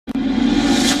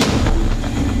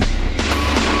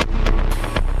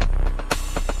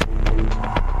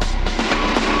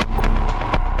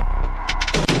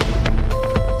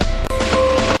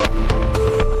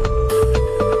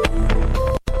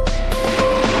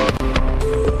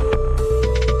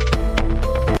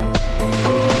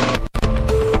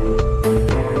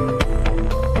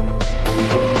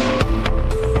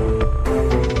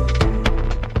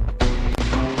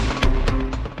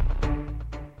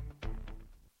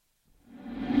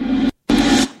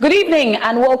Good evening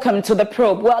and welcome to The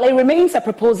Probe. Well, it remains a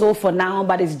proposal for now,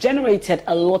 but it's generated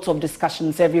a lot of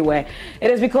discussions everywhere.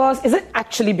 Is it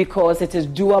actually because it is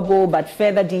doable, but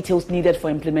further details needed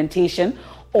for implementation,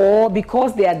 or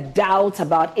because there are doubts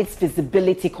about its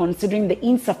feasibility considering the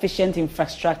insufficient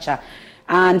infrastructure?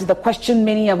 And the question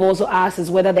many have also asked is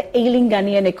whether the ailing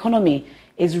Ghanaian economy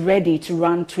is ready to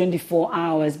run 24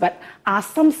 hours. But are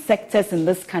some sectors in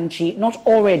this country not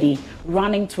already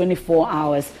running 24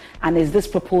 hours? And is this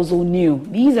proposal new?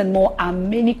 These and more are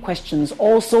many questions.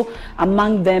 Also,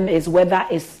 among them is whether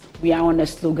we are on a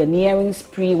sloganeering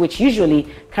spree, which usually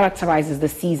characterizes the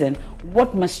season.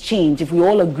 What must change if we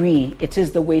all agree it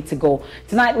is the way to go?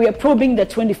 Tonight, we are probing the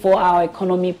 24-hour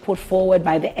economy put forward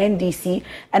by the NDC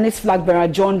and its flag bearer,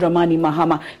 John Dramani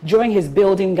Mahama, during his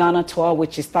Building Ghana tour,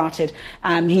 which he started.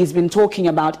 He's been talking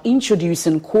about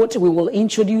introducing, quote, we will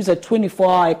introduce a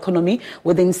 24-hour economy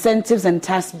with incentives and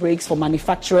tax breaks for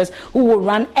manufacturers who will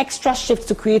run extra shifts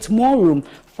to create more room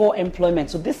for employment.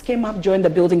 So this came up during the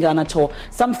Building Ghana tour.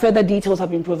 Some further details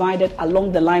have been provided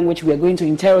along the line which we are going to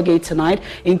interrogate tonight,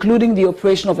 including the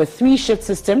operation of a 3-shift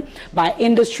system by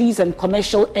industries and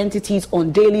commercial entities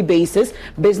on daily basis.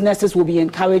 Businesses will be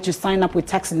encouraged to sign up with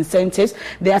tax incentives.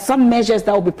 There are some measures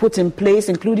that will be put in place,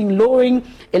 including lowering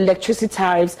electricity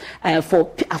tariffs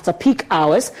for after peak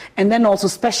hours, and then also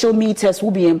special meters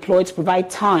will be employed to provide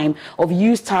time of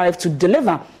use tariff to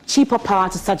deliver cheaper power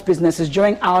to such businesses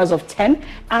during hours of 10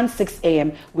 and 6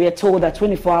 a.m. We are told that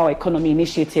 24-hour economy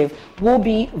initiative will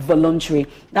be voluntary.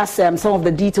 That's some of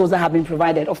the details that have been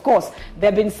provided. Of course, there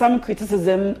have been some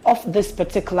criticism of this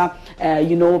particular,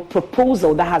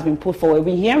 proposal that has been put forward.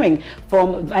 We're hearing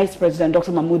from Vice President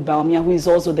Dr. Mahmoud Bawumia, who is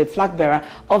also the flag bearer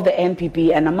of the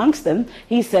NPP, and amongst them,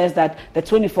 he says that the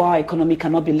 24-hour economy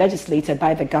cannot be legislated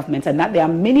by the government and that there are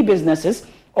many businesses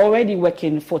already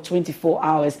working for 24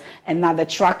 hours, and now the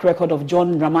track record of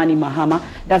John Dramani Mahama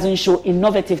doesn't show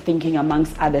innovative thinking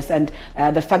amongst others, and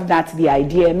the fact that the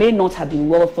idea may not have been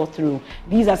well thought through.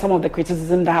 These are some of the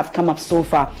criticisms that have come up so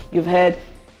far. You've heard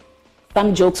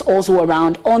some jokes also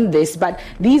around on this, but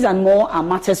these and more are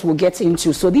matters we'll get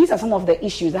into. So these are some of the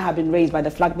issues that have been raised by the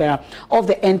flag bearer of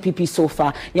the NPP so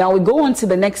far. Now we go on to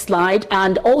the next slide,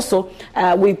 and also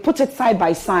we put it side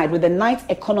by side with the night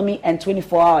economy and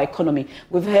 24-hour economy.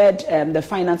 We've heard the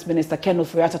Finance Minister, Ken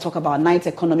Ofori-Atta, talk about night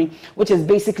economy, which is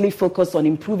basically focused on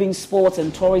improving sports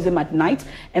and tourism at night,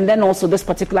 and then also this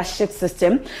particular shift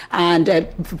system and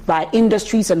by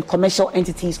industries and commercial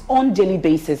entities on daily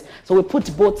basis. So we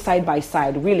put both side by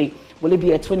side. Really, will it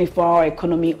be a 24-hour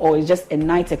economy or is just a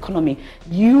night economy?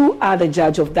 You are the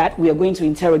judge of that. We are going to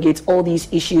interrogate all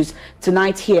these issues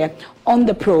tonight here on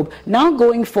The Probe. Now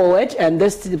going forward, and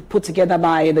this is put together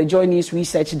by the Joy News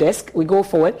Research Desk, we go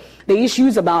forward. The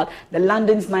issues about the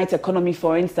London's night economy,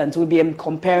 for instance, we'll be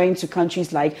comparing to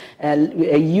countries like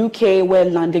UK, where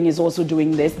London is also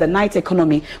doing this. The night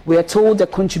economy, we are told the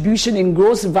contribution in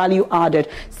gross value added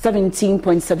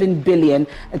 17.7 billion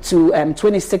to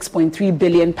 26.3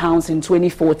 billion pounds in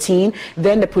 2014.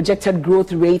 Then the projected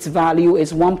growth rate value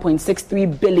is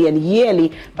 1.63 billion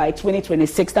yearly by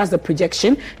 2026. That's the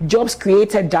projection. Jobs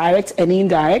created, direct and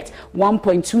indirect,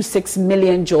 1.26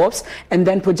 million jobs, and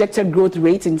then projected growth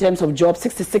rate in terms of jobs,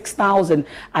 66,000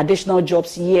 additional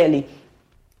jobs yearly.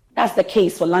 That's the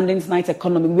case for London's night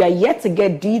economy. We are yet to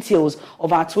get details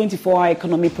of our 24-hour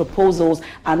economy proposals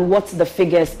and what the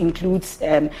figures includes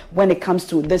when it comes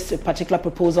to this particular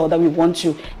proposal that we want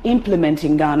to implement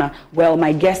in Ghana. Well,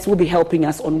 my guest will be helping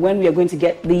us on when we are going to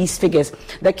get these figures.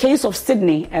 The case of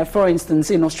Sydney, for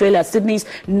instance, in Australia, Sydney's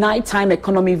nighttime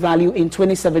economy value in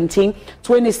 2017,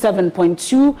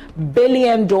 $27.2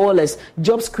 billion.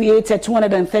 Jobs created,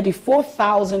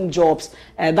 234,000 jobs.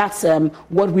 That's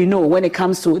what we know when it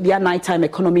comes to their nighttime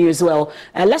economy as well.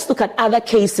 Let's look at other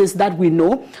cases that we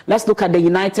know. Let's look at the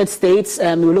United States.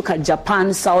 We look at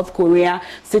Japan, South Korea.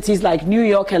 Cities like New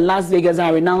York and Las Vegas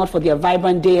are renowned for their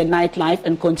vibrant day and night life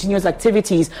and continuous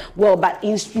activities. Well, but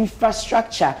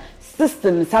infrastructure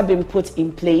systems have been put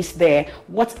in place there.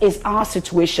 What is our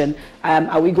situation?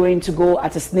 Are we going to go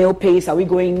at a snail pace? Are we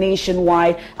going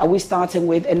nationwide? Are we starting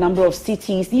with a number of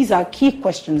cities? These are key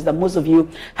questions that most of you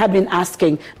have been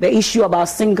asking. The issue about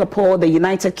Singapore, the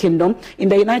United Kingdom. In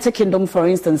the United Kingdom, for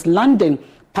instance, London,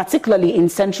 particularly in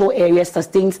central areas,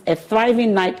 sustains a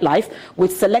thriving nightlife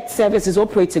with select services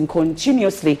operating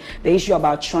continuously. The issue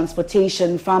about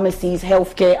transportation, pharmacies,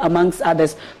 healthcare, amongst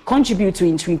others, contribute to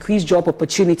increased job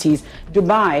opportunities.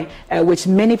 Dubai, which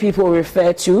many people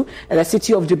refer to, the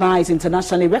city of Dubai is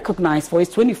internationally recognized for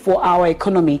its 24-hour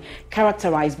economy,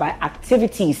 characterized by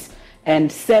activities and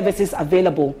services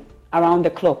available around the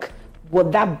clock.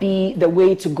 Would that be the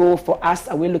way to go for us?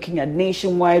 Are we looking at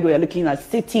nationwide? We're looking at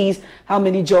cities. How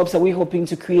many jobs are we hoping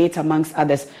to create, amongst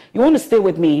others? You want to stay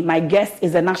with me? My guest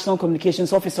is the National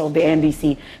Communications Officer of the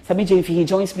NDC, Sammy Gyamfi. He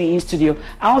joins me in studio.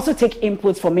 I also take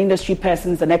inputs from industry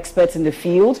persons and experts in the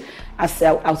field, as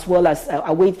well as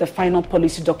await the final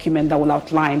policy document that will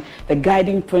outline the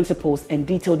guiding principles and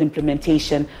detailed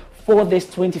implementation for this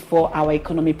 24-hour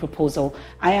economy proposal.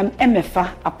 I am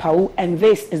Emefa Apau, and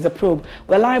this is The Probe.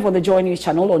 We're live on the Joy News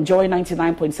channel on Joy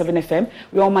 99.7 FM.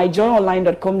 We're on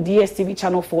myjoyonline.com, DSTV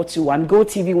channel 421,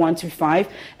 GoTV 125,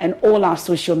 and all our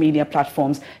social media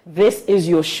platforms. This is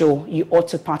your show. You ought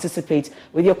to participate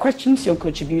with your questions, your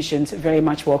contributions. Very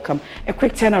much welcome. A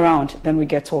quick turnaround, then we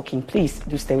get talking. Please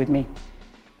do stay with me.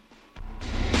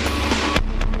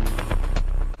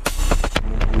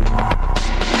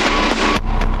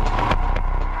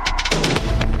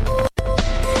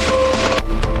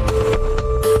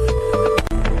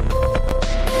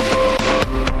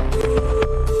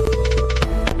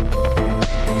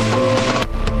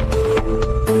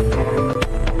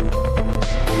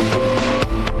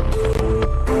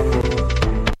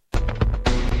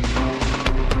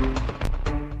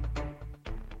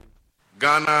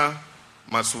 Ghana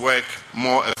must work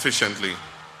more efficiently.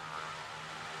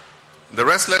 The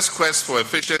restless quest for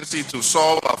efficiency to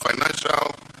solve our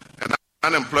financial and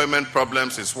unemployment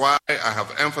problems is why I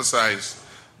have emphasized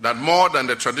that more than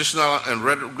the traditional and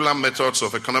regular methods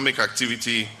of economic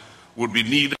activity would be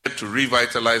needed to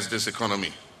revitalize this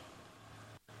economy.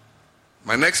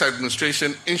 My next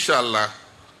administration, inshallah,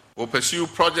 will pursue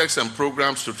projects and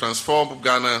programs to transform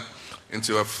Ghana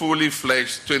into a fully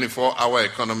fledged 24-hour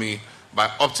economy by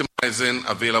optimizing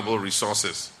available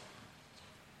resources.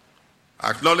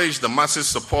 I acknowledge the massive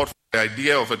support for the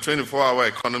idea of a 24-hour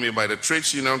economy by the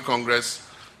Trades Union Congress,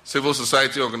 civil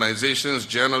society organizations,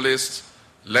 journalists,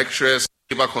 lecturers,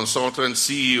 labor consultants,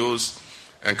 CEOs,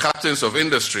 and captains of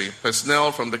industry,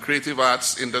 personnel from the creative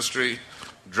arts industry,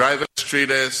 drivers,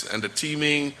 traders, and the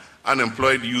teeming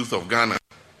unemployed youth of Ghana.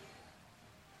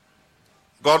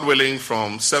 God willing,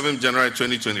 from 7th January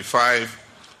 2025,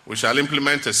 we shall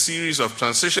implement a series of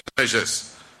transition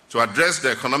measures to address the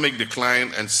economic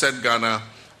decline and set Ghana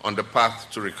on the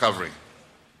path to recovery.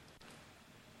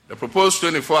 The proposed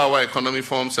 24-hour economy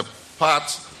forms a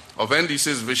part of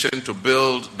NDC's vision to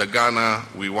build the Ghana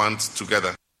we want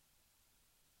together.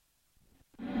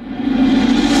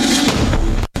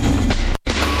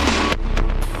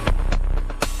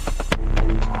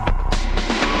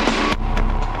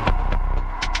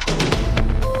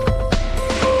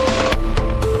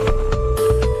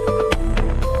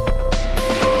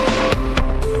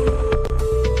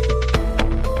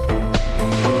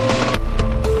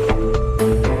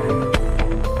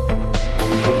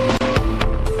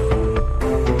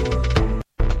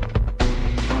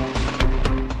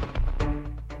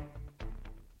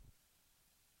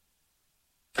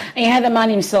 You had the man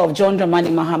himself, John Dramani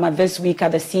Mahama, this week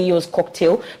at the CEO's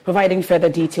cocktail, providing further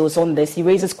details on this. He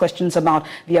raises questions about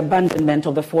the abandonment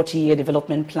of the 40-year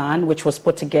development plan, which was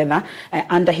put together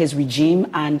under his regime,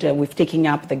 and we've taken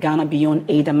up the Ghana Beyond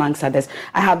Aid, amongst others.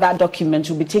 I have that document.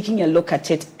 We'll be taking a look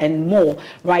at it and more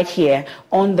right here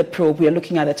on The Probe. We are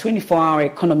looking at the 24-hour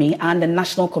economy, and the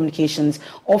National Communications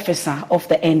Officer of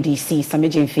the NDC, Sammy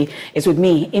Gyamfi, is with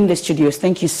me in the studios.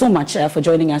 Thank you so much for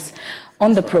joining us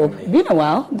on The Probe. Been a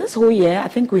while. This whole year, I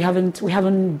think we haven't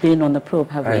been on The Probe,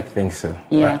 have we? I think so.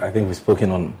 Yeah. I think we've spoken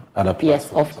on other platforms.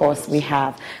 Yes, of course we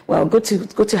have. Well, good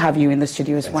to have you in the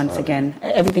studios once again.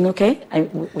 Everything okay?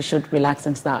 We should relax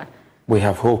and start. We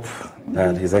have hope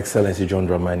that His Excellency John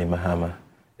Dramani Mahama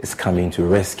is coming to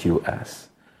rescue us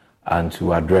and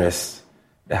to address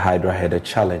the hydra-headed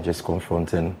challenges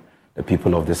confronting the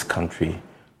people of this country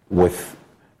with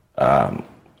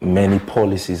many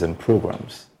policies and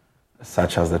programs,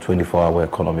 such as the 24-hour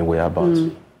economy we are about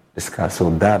to discuss. So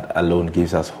that alone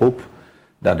gives us hope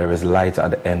that there is light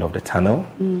at the end of the tunnel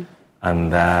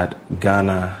and that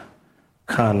Ghana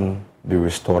can be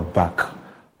restored back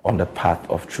on the path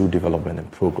of true development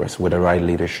and progress with the right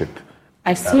leadership.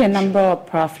 I see a number of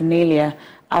paraphernalia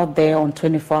out there on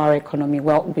 24-hour economy.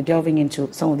 Well, we'll be delving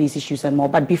into some of these issues and more.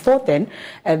 But before then,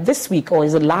 this week, or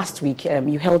is it last week,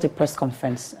 you held a press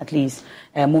conference, at least,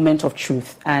 a moment of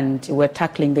truth, and we're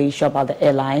tackling the issue about the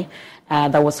LI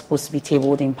that was supposed to be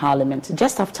tabled in Parliament.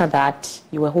 Just after that,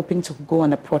 you were hoping to go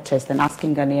on a protest and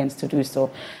asking Ghanaians to do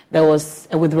so. There was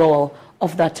a withdrawal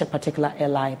of that particular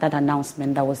LI, that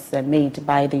announcement that was made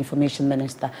by the Information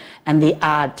Minister, and they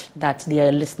add that they are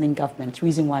a listening government.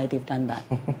 Reason why they've done that?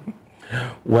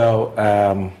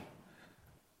 Well,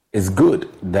 it's good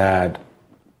that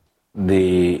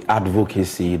the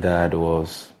advocacy that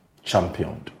was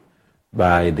championed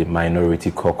by the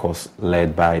Minority Caucus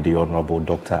led by the Honorable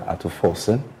Dr.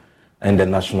 Atufosson, and the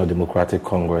National Democratic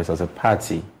Congress as a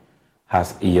party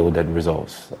has yielded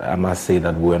results. I must say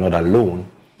that we're not alone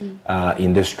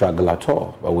in this struggle at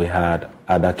all, but we had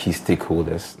other key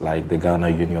stakeholders like the Ghana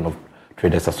Union of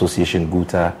Traders Association,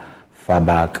 GUTA,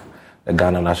 FABAC, the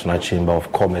Ghana National Chamber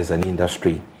of Commerce and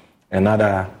Industry, and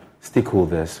other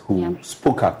stakeholders who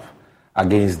spoke up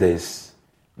against this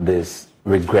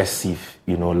regressive,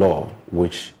 law,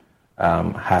 which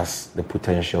has the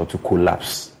potential to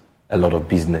collapse a lot of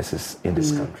businesses in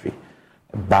this country.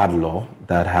 A bad law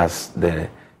that has the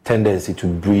tendency to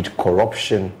breed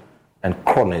corruption and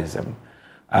cronyism.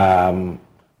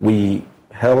 We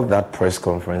held that press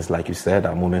conference, like you said,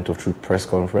 a Moment of Truth press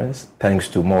conference, thanks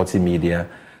to multimedia,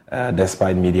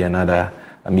 despite media and other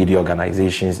media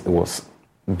organizations. It was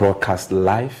broadcast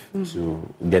live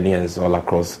to Ghanaians all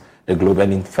across the globe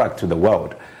and, in fact, to the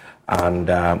world. And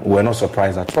we're not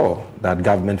surprised at all that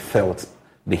government felt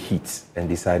the heat and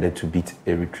decided to beat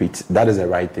a retreat. That is the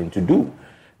right thing to do.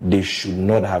 They should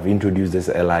not have introduced this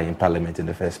LI in Parliament in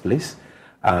the first place.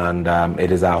 And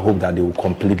it is our hope that they will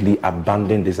completely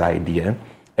abandon this idea,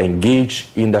 engage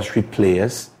industry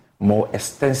players more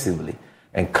extensively,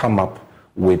 and come up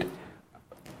with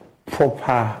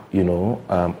proper,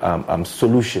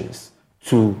 solutions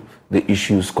to the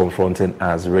issues confronting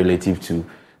us relative to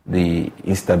the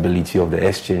instability of the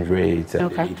exchange rate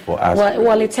and the need for us.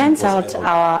 Well, it turns out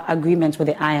our agreement with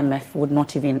the IMF would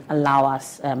not even allow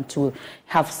us to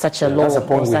have such a law. That's a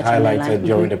point we highlighted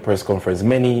during the press conference.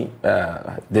 Many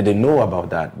didn't know about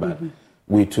that, but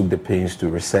we took the pains to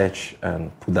research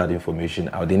and put that information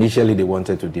out. Initially, they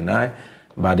wanted to deny,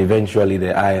 but eventually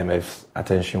the IMF's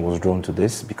attention was drawn to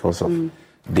this because of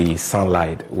the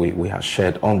sunlight we have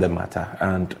shed on the matter,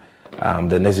 and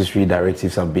the necessary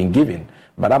directives have been given.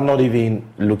 But I'm not even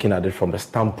looking at it from the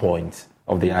standpoint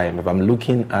of the IMF. I'm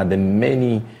looking at the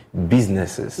many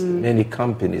businesses, many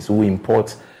companies who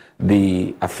import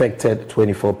the affected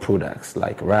 24 products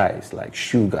like rice, like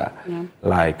sugar,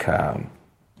 like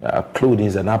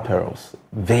clothing and apparels,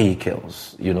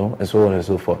 vehicles, and so on and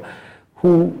so forth,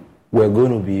 who were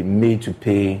going to be made to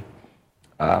pay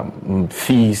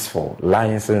fees for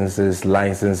licenses,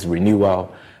 license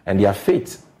renewal, and their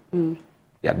fate,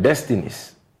 their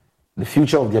destinies, the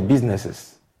future of their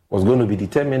businesses was going to be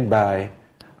determined by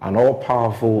an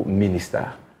all-powerful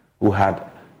minister who had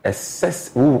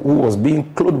who was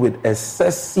being clothed with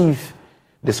excessive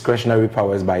discretionary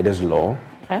powers by this law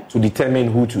to determine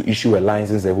who to issue a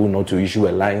license and who not to issue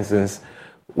a license,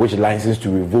 which license to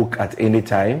revoke at any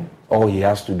time. All he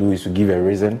has to do is to give a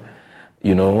reason,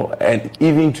 and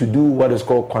even to do what is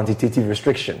called quantitative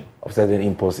restriction of certain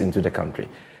imports into the country.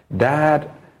 That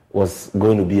was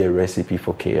going to be a recipe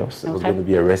for chaos. It was going to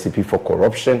be a recipe for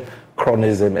corruption,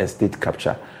 cronyism, and state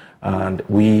capture. And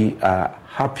we are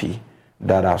happy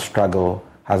that our struggle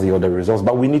has yielded results.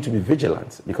 But we need to be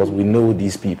vigilant because we know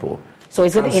these people. So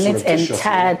is it in its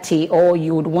entirety, or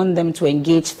you would want them to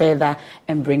engage further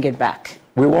and bring it back?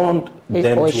 We want them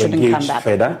to engage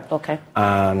further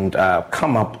and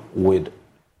come up with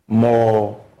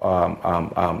more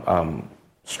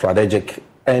strategic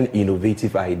and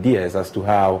innovative ideas as to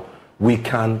how we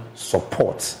can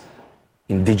support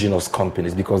indigenous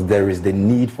companies, because there is the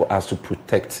need for us to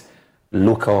protect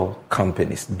local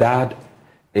companies. That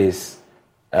is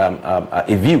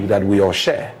a view that we all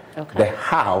share. The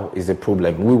how is a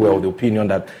problem. We were of the opinion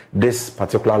that this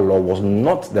particular law was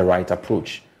not the right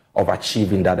approach of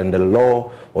achieving that, and the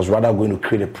law was rather going to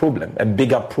create a problem, a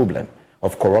bigger problem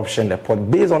of corruption,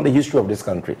 based on the history of this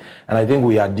country. And I think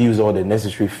we adduce all the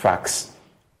necessary facts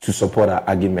to support our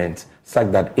argument,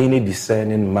 such that any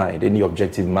discerning mind, any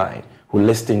objective mind who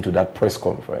listened to that press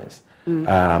conference, we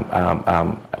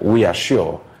are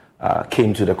sure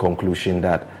came to the conclusion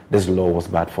that this law was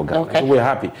bad for Ghana. So we're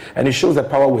happy. And it shows the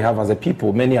power we have as a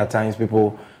people. Many a times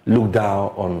people look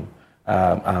down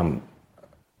on,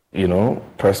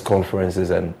 press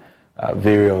conferences and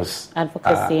various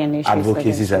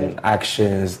advocacies and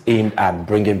actions aimed at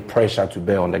bringing pressure to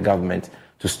bear on the government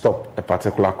to stop a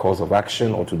particular course of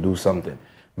action or to do something.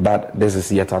 But this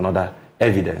is yet another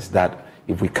evidence that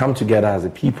if we come together as a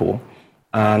people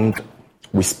and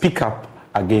we speak up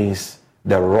against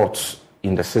the rots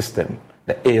in the system,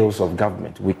 the ills of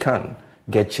government, we can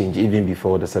get change even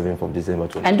before the 7th of December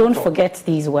 2024. And don't forget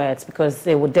these words, because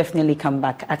they will definitely come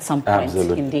back at some point.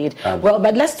 Absolutely. Indeed. Well,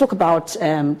 but let's talk about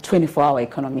 24-hour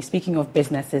economy. Speaking of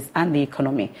businesses and the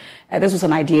economy, this was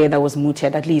an idea that was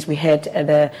mooted. At least we heard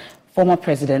the former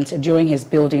president during his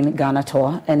Building Ghana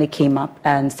tour, and it came up,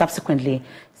 and subsequently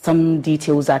some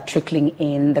details are trickling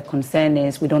in. The concern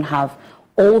is we don't have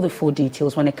all the full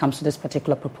details when it comes to this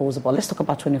particular proposal. But let's talk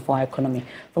about 24-hour economy.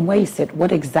 From where you sit,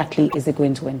 what exactly is it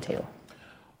going to entail?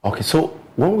 Okay, so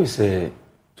when we say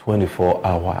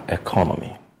 24-hour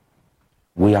economy,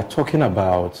 we are talking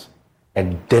about a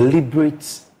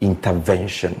deliberate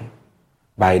intervention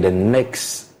by the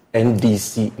next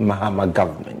NDC Mahama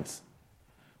government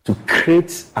to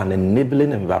create an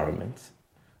enabling environment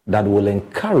that will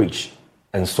encourage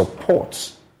and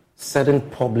support certain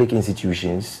public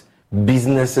institutions,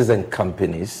 businesses and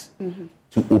companies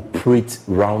to operate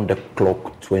round the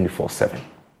clock 24/7.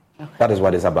 Okay. That is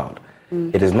what it's about.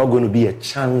 It is not going to be a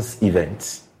chance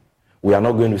event. We are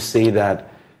not going to say that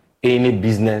any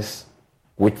business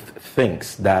which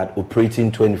thinks that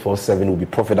operating 24/7 will be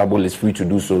profitable is free to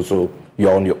do so, so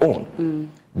you're on your own.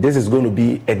 This is going to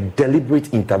be a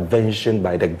deliberate intervention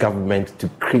by the government to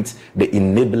create the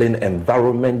enabling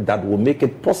environment that will make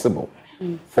it possible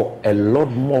for a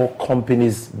lot more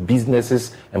companies,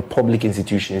 businesses, and public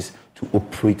institutions to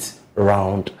operate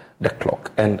around the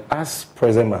clock. And as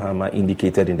President Mahama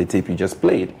indicated in the tape you just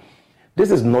played,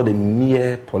 this is not a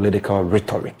mere political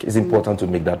rhetoric. It's important to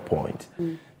make that point.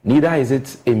 Neither is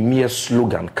it a mere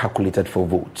slogan calculated for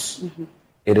votes.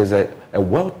 It is a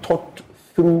well thought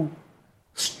through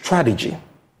strategy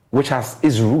which has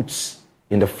its roots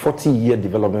in the 40-year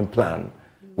development plan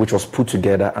which was put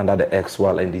together under the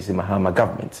ex-Wal NDC Mahama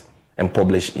government and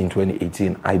published in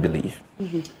 2018, I believe.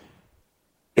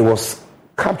 It was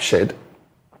captured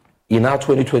in our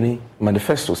 2020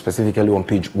 manifesto, specifically on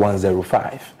page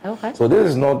 105. Okay. So this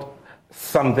is not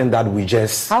something that we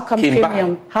just How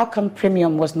come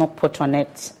premium was not put on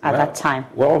it at that time?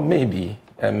 Well, maybe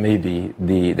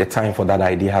the time for that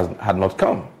idea had not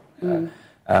come.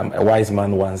 A wise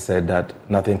man once said that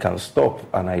nothing can stop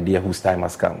an idea whose time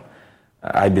has come.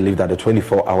 I believe that the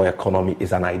 24-hour economy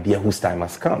is an idea whose time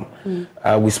has come.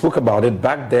 We spoke about it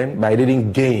back then, but it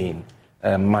didn't gain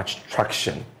much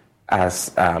traction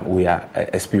as we are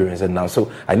experiencing now.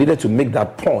 So I needed to make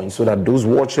that point so that those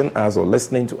watching us or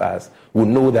listening to us will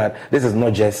know that this is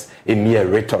not just a mere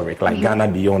rhetoric like Ghana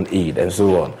Beyond Aid and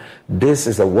so on. This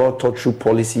is a well thought through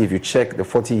policy. If you check the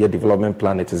 40-year development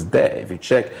plan, it is there. If you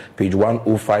check page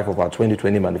 105 of our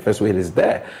 2020 manifesto, it is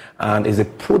there. And is a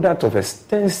product of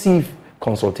extensive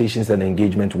consultations and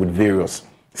engagement with various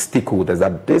stakeholders,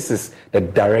 that this is the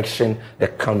direction the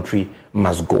country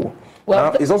must go.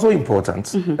 Well, now, it's also important,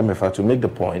 MFA, to make the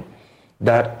point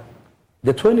that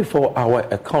the 24-hour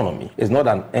economy is not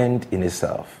an end in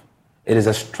itself. It is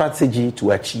a strategy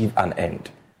to achieve an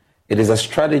end. It is a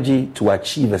strategy to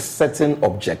achieve a certain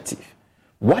objective.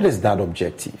 What is that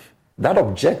objective? That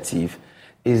objective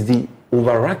is the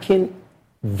overarching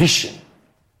vision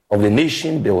of the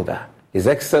nation builder, His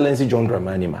Excellency John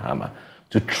Dramani Mahama,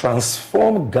 to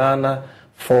transform Ghana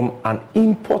from an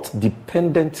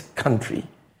import-dependent country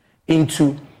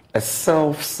into a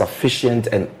self-sufficient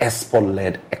and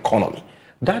export-led economy.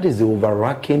 That is the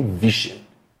overarching vision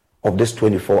of this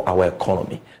 24-hour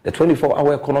economy. The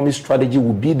 24-hour economy strategy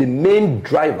will be the main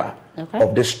driver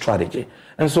of this strategy.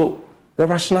 And so the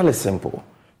rationale is simple.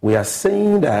 We are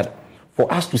saying that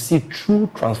for us to see true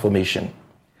transformation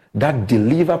that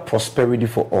deliver prosperity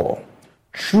for all,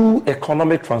 true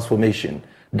economic transformation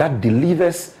that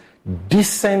delivers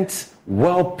decent,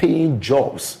 well-paying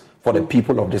jobs for the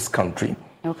people of this country,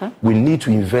 we need to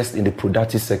invest in the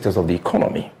productive sectors of the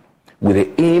economy with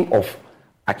the aim of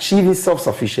achieving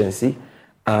self-sufficiency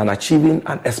and achieving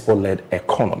an export-led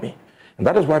economy. And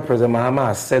that is why President Mahama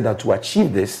has said that to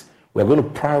achieve this, we're going to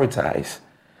prioritize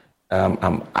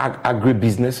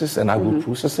agribusinesses and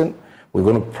agro-processing. We're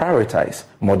going to prioritize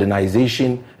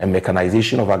modernization and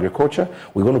mechanization of agriculture.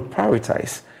 We're going to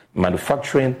prioritize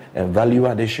manufacturing and value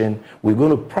addition. We're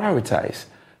going to prioritize,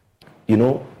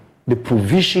 the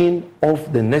provision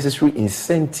of the necessary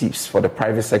incentives for the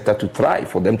private sector to thrive,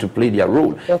 for them to play their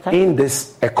role in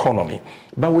this economy.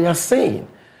 But we are saying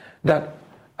that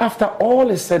after all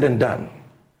is said and done,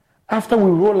 after we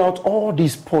roll out all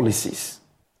these policies,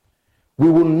 we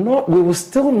will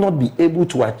still not be able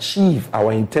to achieve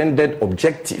our intended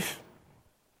objective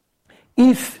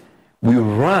if we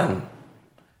run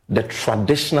the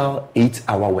traditional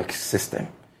 8-hour work system,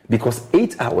 because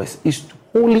 8 hours is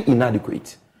wholly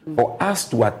inadequate for us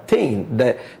to attain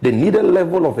the needed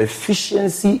level of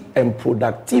efficiency and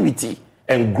productivity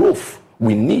and growth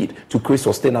we need to create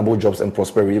sustainable jobs and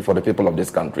prosperity for the people of this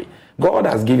country. God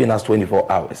has given us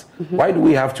 24 hours. Why do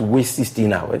we have to waste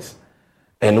 16 hours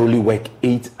and only work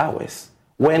 8 hours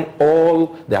when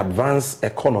all the advanced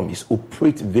economies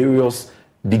operate various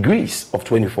degrees of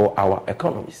 24-hour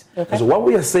economies? And so what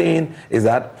we are saying is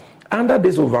that under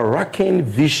this overarching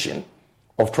vision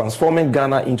of transforming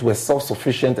Ghana into a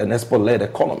self-sufficient and export-led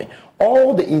economy.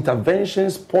 All the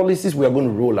interventions, policies we are going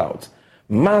to roll out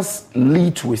must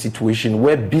lead to a situation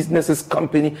where businesses,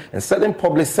 companies, and certain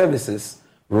public services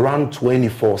run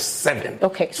 24/7.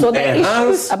 Okay, so the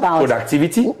issues about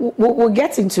productivity. We'll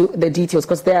get into the details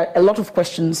because there are a lot of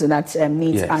questions that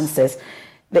need answers.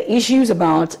 The issues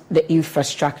about the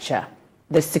infrastructure,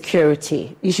 the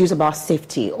security, issues about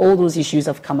safety, all those issues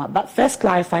have come up. But first,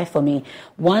 clarify for me,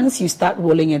 once you start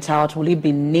rolling it out, will it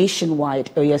be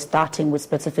nationwide or you're starting with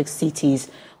specific cities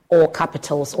or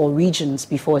capitals or regions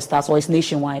before it starts, or it's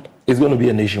nationwide? It's going to be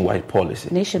a nationwide policy.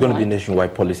 It's going to be a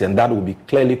nationwide policy, and that will be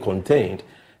clearly contained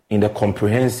in the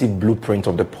comprehensive blueprint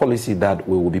of the policy that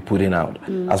we will be putting out,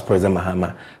 as President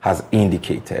Mahama has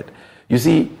indicated. You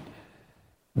see,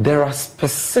 there are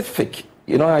specific,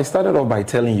 I started off by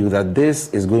telling you that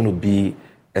this is going to be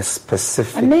a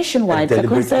specific... And nationwide, the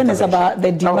concern is about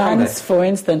the demands, for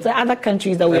instance. Other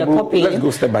countries that we are copying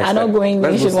are not going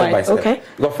nationwide. Okay.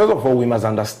 Because first of all, we must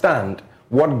understand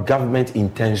what government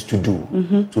intends to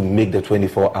do to make the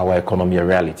 24-hour economy a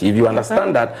reality. If you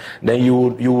understand that, then you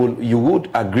would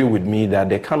agree with me that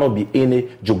there cannot be any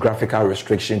geographical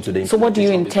restriction to the... So what do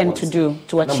you intend to do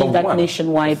to achieve that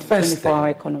nationwide 24-hour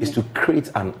economy? Is to create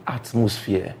an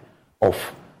atmosphere of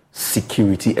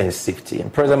security and safety.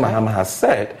 And President Mahama has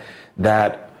said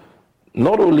that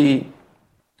not only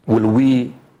will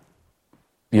we,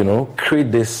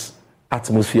 create this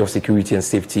atmosphere of security and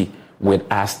safety with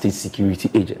our state security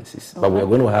agencies, but we're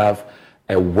going to have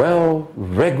a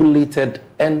well-regulated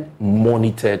and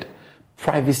monitored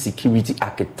private security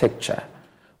architecture,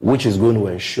 which is going to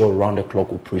ensure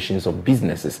round-the-clock operations of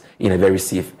businesses in a very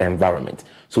safe environment.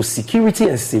 So security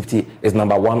and safety is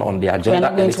number one on the agenda. We're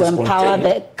not going to empower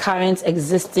the current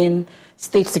existing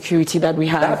state security that we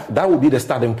have. That would be the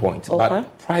starting point. Okay.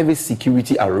 But private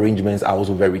security arrangements are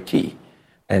also very key.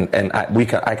 And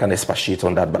I can expatiate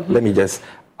on that, but let me just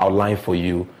outline for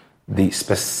you the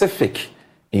specific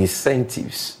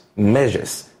incentives,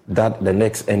 measures that the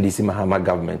next NDC Mahama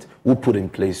government will put in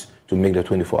place to make the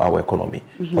 24-hour economy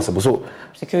possible. So,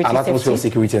 an atmosphere of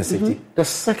security and safety. The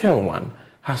second one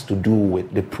has to do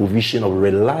with the provision of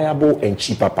reliable and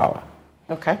cheaper power.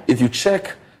 Okay. If you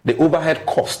check the overhead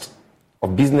cost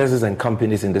of businesses and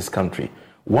companies in this country,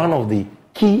 one of the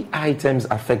key items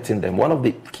affecting them, one of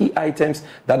the key items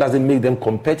that doesn't make them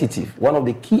competitive, one of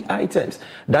the key items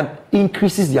that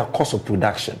increases their cost of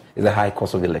production is the high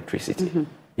cost of electricity.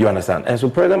 You understand? And so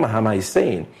President Mahama is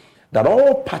saying that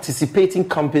all participating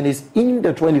companies in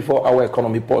the 24-hour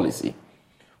economy policy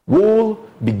will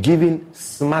be given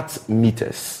smart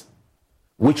meters,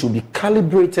 which will be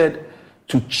calibrated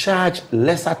to charge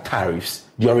lesser tariffs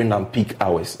during non-peak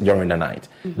hours during the night,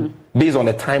 based on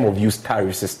the time of use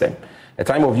tariff system. A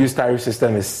time of use tariff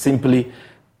system is simply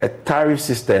a tariff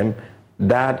system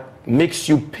that makes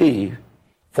you pay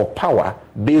for power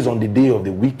based on the day of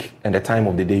the week and the time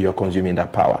of the day you're consuming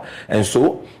that power. And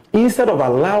so, instead of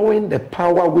allowing the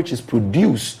power which is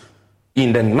produced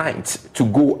in the night to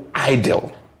go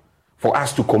idle, for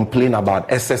us to complain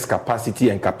about excess capacity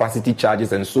and capacity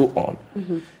charges and so on,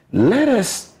 let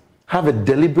us have a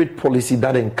deliberate policy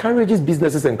that encourages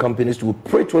businesses and companies to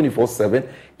operate 24/7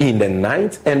 in the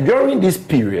night, and during these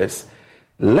periods,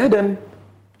 let them,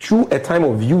 through a time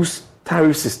of use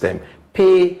tariff system,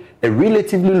 pay a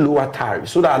relatively lower tariff,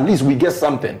 so that at least we get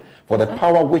something for the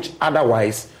power which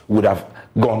otherwise would have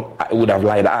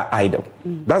lied idle.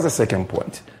 That's the second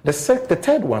point. The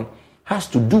third one has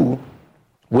to do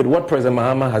with what President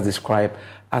Mahama has described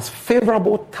as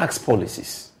favorable tax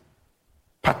policies,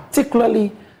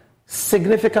 particularly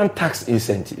significant tax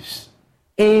incentives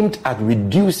aimed at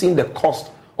reducing the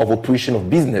cost of operation of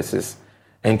businesses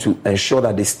and to ensure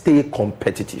that they stay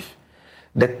competitive.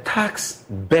 The tax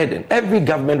burden, every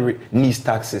government needs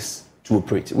taxes to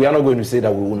operate. We are not going to say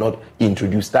that we will not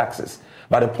introduce taxes.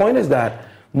 But the point is that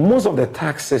most of the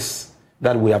taxes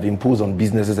that we have imposed on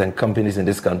businesses and companies in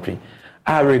this country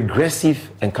are regressive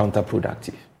and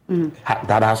counterproductive.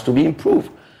 That has to be improved.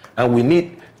 And we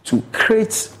need to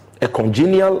create a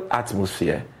congenial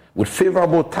atmosphere with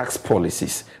favorable tax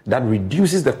policies that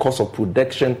reduces the cost of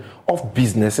production of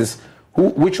businesses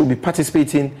which will be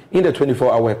participating in the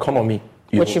 24-hour economy.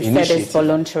 Which you've said is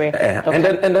voluntary. Okay.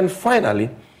 And then finally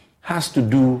has to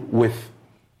do with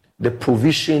the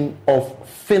provision of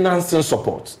financing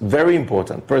support. Very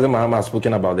important. President Mahama has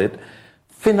spoken about it.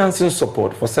 Financing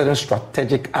support for certain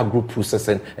strategic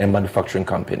agro-processing and manufacturing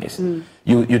companies.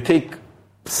 You take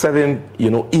certain,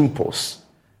 imports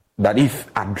that if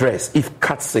addressed, if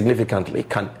cut significantly,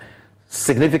 can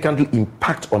significantly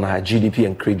impact on our GDP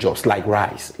and create jobs, like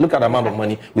rice. Look at the amount of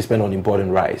money we spend on importing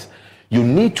rice. you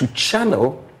need to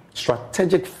channel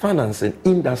strategic financing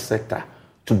in that sector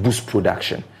to boost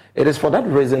production. It is for that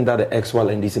reason that the ex-Wal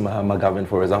NDC Mahama government,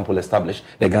 for example, established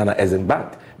the Ghana Exim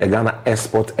Bank, the Ghana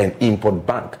Export and Import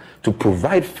Bank, to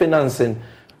provide financing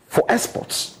for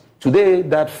exports. Today,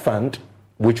 that fund,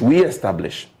 which we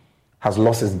established, has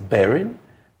lost its bearing,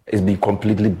 it's been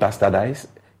completely bastardized.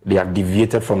 They have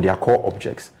deviated from their core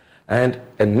objects. And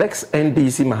the next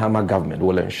NDC Mahama government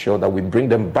will ensure that we bring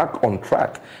them back on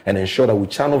track and ensure that we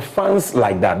channel funds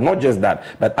like that, not just that,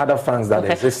 but other funds that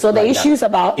exist. So the issues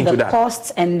about the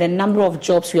costs and the number of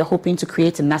jobs we are hoping to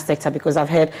create in that sector, because I've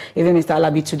heard even Mr.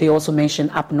 Alabi today also mentioned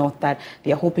up north that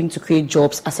they are hoping to create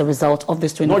jobs as a result of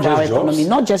this 24-hour economy.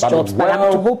 Not just jobs, but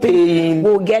I'm hoping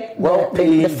we'll get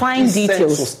the fine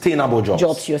details. Sustainable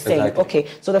jobs. You're saying. Exactly. Okay,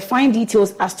 so the fine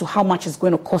details as to how much it's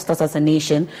going to cost us as a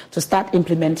nation to start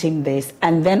implementing this,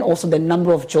 and then also the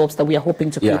number of jobs that we are hoping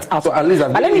to create out. So at least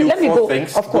let me go.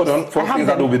 Things. Of course, four things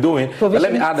that we'll be doing. But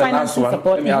let me add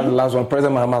the last one.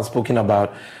 President Mahama has spoken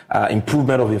about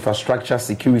improvement of infrastructure,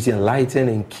 security, and lighting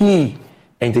in key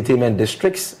entertainment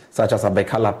districts such as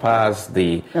Abekala Pass,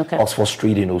 the Oxford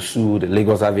Street in Osu, the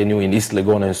Lagos Avenue in East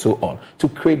Legon, and so on, to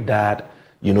create that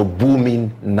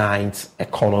booming night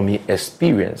economy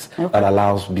experience that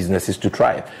allows businesses to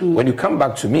thrive. When you come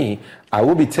back to me, I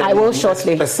will be telling you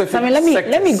shortly. Specific Sammy,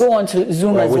 let me go on to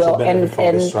Zoom as well,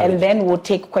 and then we'll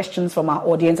take questions from our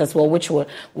audience as well, which will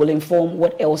inform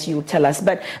what else you tell us.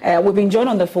 But we've been joined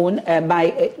on the phone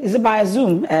by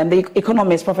Zoom, the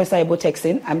economist, Professor Ebo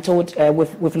Texin. I'm told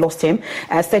we've lost him.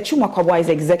 Sechu Makwabwa is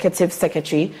Executive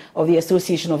Secretary of the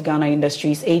Association of Ghana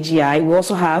Industries, AGI. We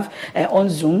also have on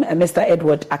Zoom Mr.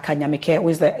 Edward Akanyamike, who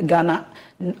is the Ghana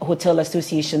Hotel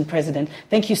Association President.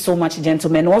 Thank you so much,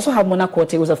 gentlemen. We also have Mona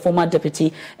Kote, who is a former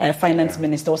Deputy Finance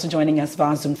Minister, also joining us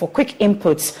via Zoom for quick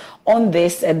inputs on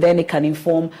this, and then it can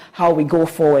inform how we go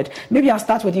forward. Maybe I'll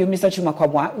start with you, Mr.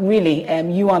 Chumakwabwa. Really,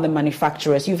 you are the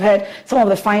manufacturers. You've heard some of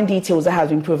the fine details that have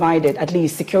been provided, at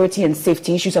least security and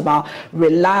safety issues about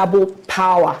reliable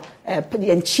power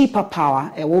and cheaper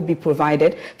power will be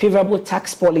provided, favorable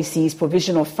tax policies,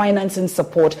 provision of financing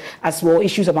support, as well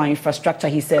issues about infrastructure,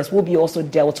 he says, will be also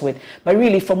dealt with. But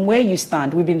really, from where you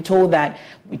stand, we've been told that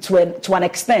to an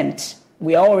extent,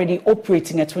 we are already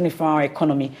operating a 24-hour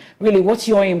economy. Really, what's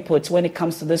your input when it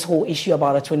comes to this whole issue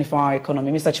about the 24-hour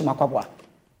economy? Mr. Chumakwabwa.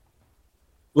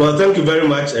 Well, thank you very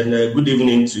much, and good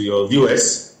evening to your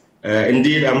viewers.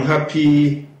 Indeed, I'm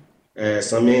happy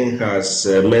Sammy has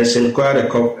mentioned quite a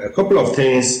couple of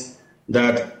things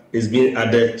that is being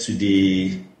added to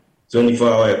the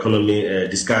 24-hour economy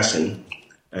discussion.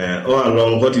 All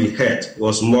along, what we heard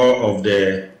was more of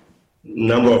the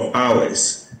number of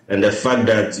hours and the fact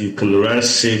that you can run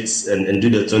shifts and do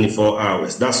the 24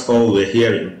 hours. That's all we're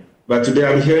hearing. But today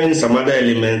I'm hearing some other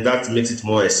elements that makes it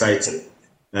more exciting.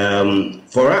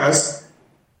 For us,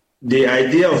 the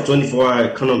idea of 24-hour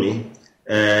economy,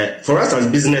 for us as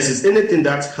businesses, anything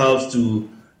that helps to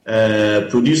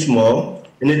produce more,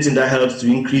 anything that helps to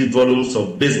increase volumes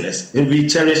of business, and we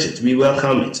cherish it, we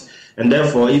welcome it. And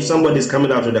therefore, if somebody is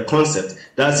coming out with a concept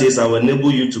that says I will enable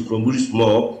you to produce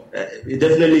more, it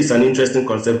definitely is an interesting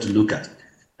concept to look at.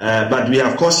 But we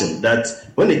have cautioned that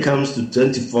when it comes to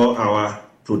 24-hour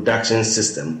production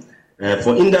system,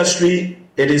 for industry,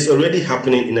 it is already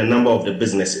happening in a number of the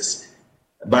businesses.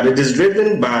 But it is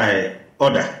driven by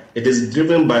order. It is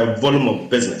driven by volume of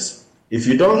business. If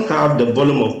you don't have the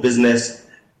volume of business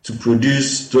to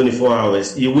produce 24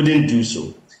 hours, you wouldn't do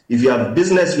so. If you have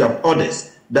business, you have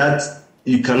orders that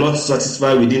you cannot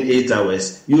satisfy within 8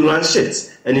 hours, you run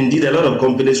shifts. And indeed, a lot of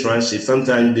companies run shifts.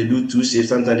 Sometimes they do 2 shifts,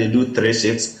 sometimes they do 3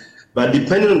 shifts. But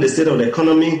depending on the state of the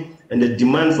economy and the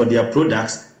demand for their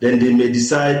products, then they may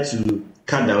decide to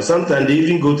cut down. Sometimes they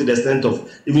even go to the extent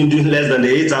of even doing less than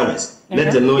the 8 hours,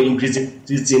 let alone increasing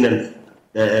 15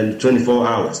 and 24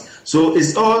 hours. So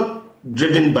it's all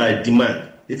driven by demand.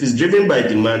 If it's driven by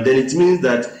demand, then it means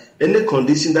that any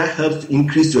condition that helps to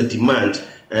increase your demand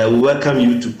will welcome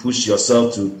you to push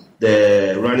yourself to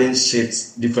the running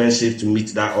shifts, different shifts to meet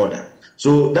that order.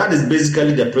 So that is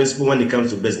basically the principle when it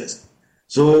comes to business.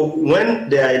 So when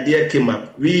the idea came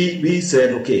up, we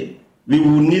said, okay, we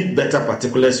will need better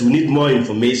particulars, we need more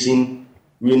information,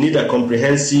 we need a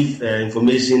comprehensive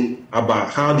information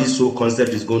about how this whole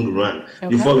concept is going to run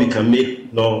before we can make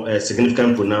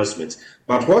significant pronouncements.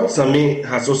 But what Sammy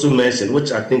has also mentioned,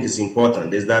 which I think is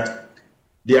important, is that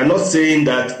they are not saying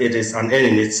that it is an end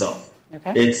in itself.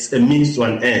 It's a means to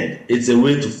an end. It's a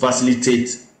way to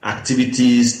facilitate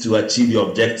activities to achieve your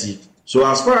objective. So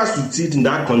as far as you see it in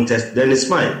that context, then it's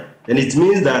fine. And it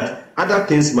means that other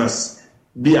things must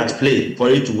be at play for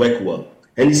it to work well.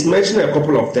 And he's mentioned a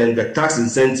couple of things, the tax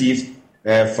incentives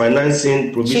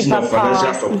financing, provision of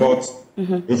financial support,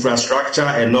 infrastructure,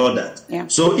 and all that. Yeah.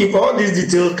 So if all this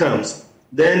detail comes,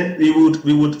 then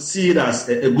we would see it as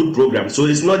a good program. So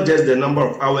it's not just the number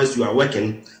of hours you are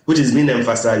working, which is being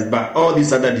emphasized, but all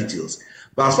these other details.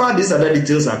 But as far as these other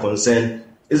details are concerned,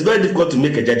 it's very difficult to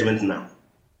make a judgment now,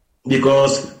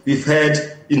 because we've heard,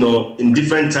 in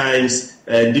different times,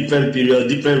 different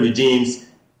periods, different regimes,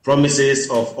 promises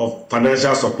of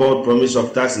financial support, promise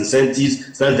of tax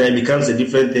incentives. Sometimes it becomes a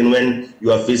different thing when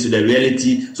you are faced with the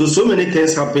reality. So many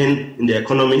things happen in the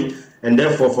economy, and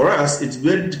therefore for us, it's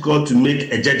very difficult to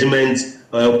make a judgment,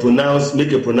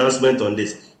 make a pronouncement on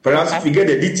this. Perhaps if we get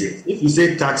the details, if you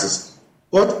say taxes,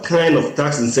 what kind of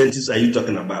tax incentives are you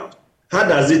talking about? How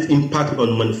does it impact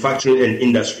on manufacturing and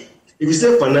industry? If you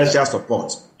say financial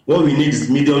support, what we need is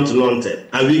medium to long term.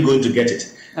 Are we going to get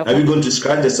it? Okay. Are we going to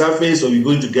scratch the surface, or are we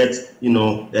going to get,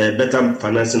 a better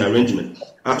financing arrangement?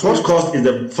 At what cost is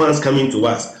the funds coming to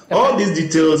us? Okay. All these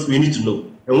details we need to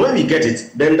know. And when we get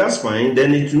it, then that's fine.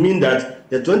 Then it will mean that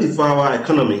the 24-hour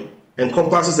economy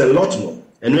encompasses a lot more.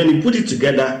 And when you put it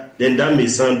together, then that may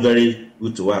sound very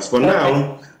good to us. For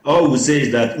now, all we say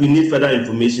is that we need further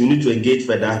information. We need to engage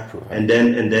further, and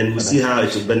then we'll see how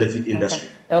it will benefit industry.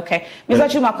 Okay. Mr.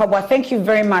 Chumakobwa, thank you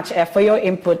very much for your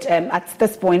input. At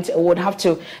this point, we would have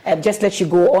to just let you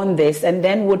go on this, and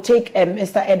then we'll take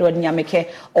Mr. Edward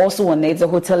Nyameke, also on the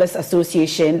Hoteliers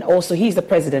Association. Also, he's the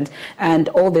president, and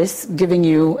all this giving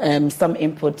you some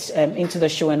input into the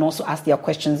show, and also ask your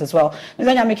questions as well.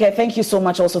 Mr. Nyameke, thank you so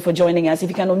much also for joining us. If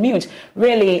you can unmute,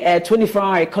 really,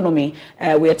 24-hour economy,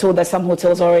 we are told that some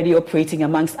hotels are already operating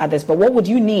amongst others, but what would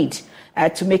you need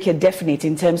to make it definite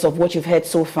in terms of what you've heard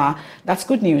so far? That's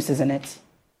good news, isn't it?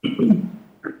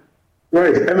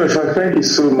 Right. MFA, thank you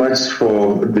so much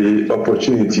for the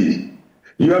opportunity.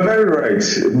 You are very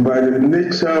right. By the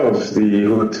nature of the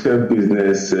hotel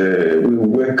business, we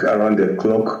work around the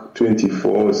clock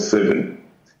 24/7,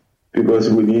 because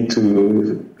we need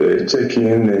to check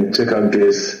in and check out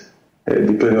guests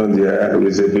depending on their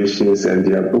reservations and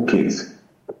their bookings.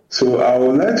 So I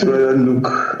would like to rather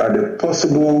look at the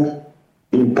possible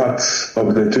impacts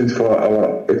of the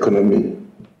 24-hour economy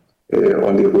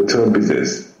on the hotel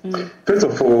business. First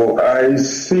of all, I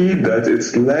see that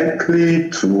it's likely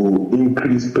to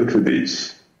increase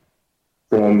patronage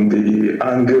from the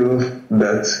angle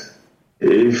that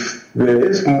if there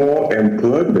is more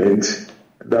employment,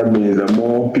 that means that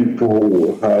more people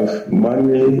will have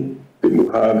money, they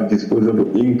will have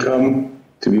disposable income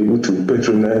to be able to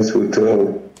patronize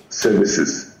hotel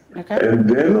services. Okay. And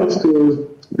then also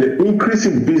the increase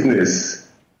in business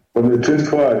from the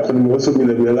 24-hour economy also means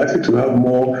that we are likely to have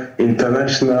more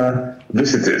international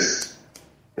visitors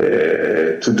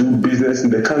to do business in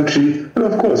the country. And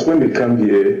of course, when they come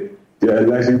here, they are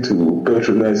likely to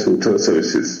patronize hotel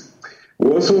services.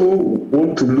 We also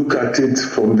want to look at it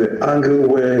from the angle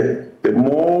where the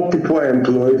more people are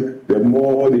employed, the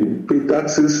more they pay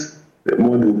taxes, the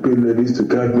more they pay levies to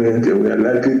government, and we are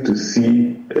likely to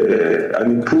see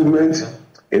an improvement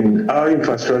in our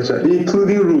infrastructure,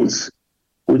 including roads,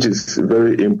 which is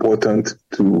very important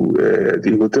to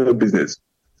the hotel business.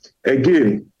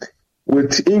 Again,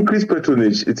 with increased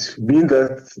patronage, it means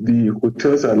that the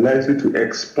hotels are likely to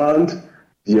expand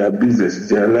their business.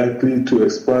 They are likely to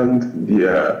expand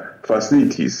their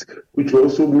facilities, which will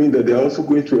also mean that they are also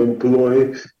going to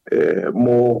employ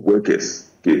more workers.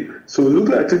 Okay, so look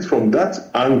at it from that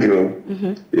angle,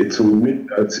 it will mean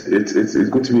that it's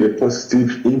going to be a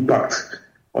positive impact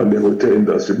on the hotel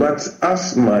industry. But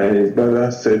as my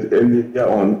brother said earlier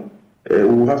on, we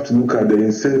will have to look at the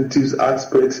incentives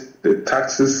aspect, the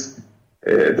taxes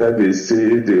that they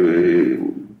say they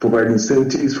provide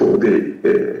incentives for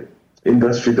the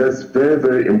industry. That's very,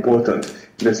 very important,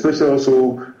 and especially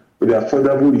also with the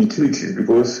affordable utilities,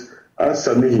 because as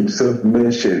Sammy himself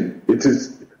mentioned, it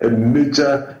is a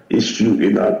major issue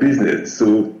in our business.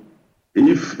 So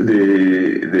if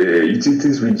the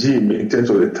utilities regime in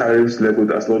terms of the tariffs level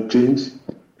does not change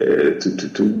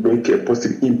to make a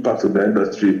positive impact on the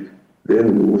industry,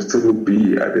 then we will still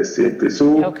be at the same place.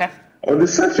 So on the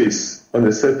surface,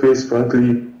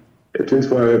 frankly, a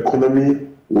 24-hour economy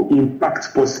will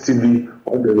impact positively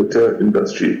on the hotel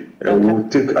industry, and we will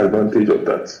take advantage of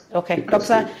that. Okay.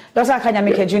 Dr.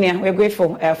 Kanyamike Jr., we're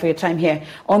grateful for your time here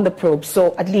on the probe.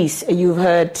 So at least you've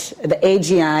heard the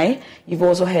AGI, you've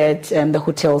also heard the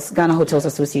hotels, Ghana Hotels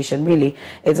Association. Really,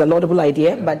 it's a laudable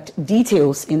idea, but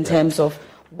details in terms of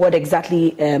what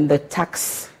exactly the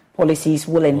tax policies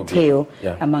will entail,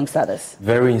 amongst others.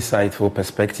 Very insightful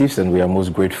perspectives, and we are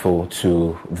most grateful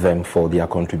to them for their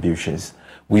contributions.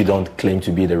 We don't claim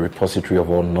to be the repository of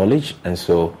all knowledge, and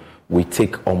so we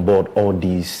take on board all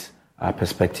these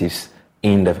perspectives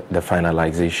in the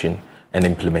finalization and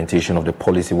implementation of the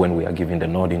policy when we are giving the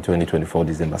nod in 2024,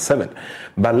 December 7th.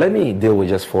 But let me deal with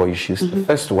just 4 issues. The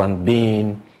first one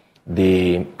being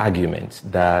the argument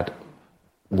that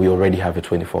we already have a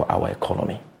 24-hour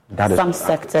economy. That some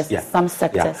sectors.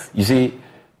 Yeah. You see,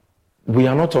 we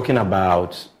are not talking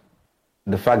about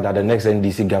the fact that the next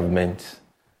NDC government,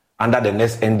 under the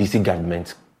next NDC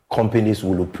government, companies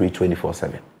will operate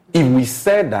 24/7. If we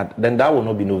said that, then that will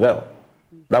not be novel.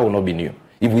 That will not be new.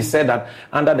 If we said that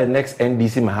under the next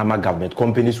NDC Mahama government,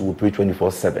 companies will operate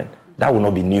 24/7, that will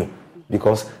not be new,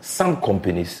 because some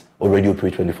companies already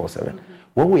operate 24/7.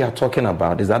 What we are talking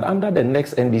about is that under the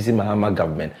next NDC Mahama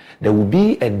government, there will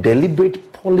be a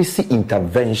deliberate policy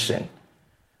intervention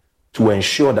to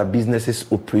ensure that businesses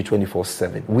operate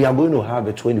 24/7. We are going to have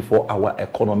a 24-hour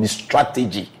economy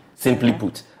strategy, simply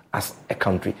put, as a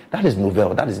country. That is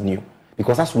novel, that is new.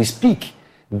 Because as we speak,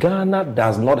 Ghana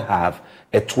does not have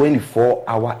a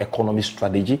 24-hour economy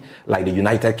strategy like the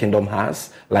United Kingdom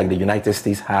has, like the United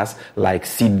States has, like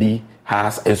Sydney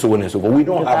has, and so on and so forth. We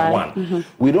don't have one.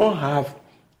 We don't have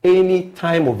any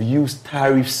time of use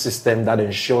tariff system that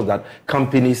ensures that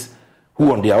companies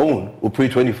who on their own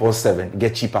operate 24/7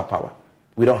 get cheaper power.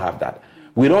 We don't have that.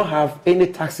 We don't have any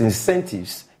tax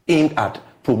incentives aimed at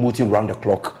promoting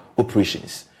round-the-clock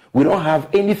operations. We don't have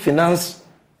any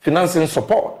financing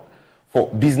support for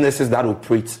businesses that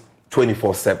operate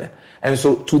 24/7. And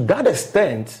so to that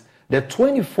extent, the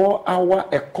 24-hour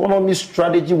economy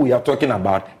strategy we are talking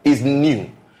about is new.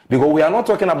 Because we are not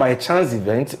talking about a chance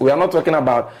event. We are not talking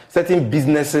about certain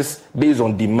businesses based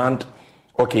on demand,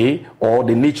 okay, or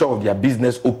the nature of their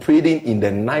business operating in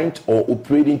the night or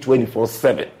operating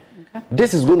 24/7. Okay.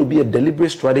 This is going to be a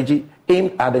deliberate strategy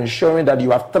aimed at ensuring that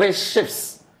you have 3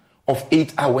 shifts of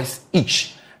 8 hours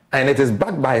each. And it is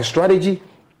backed by a strategy,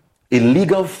 a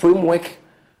legal framework,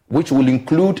 which will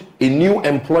include a new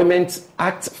Employment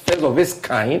Act, first of its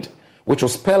kind, which will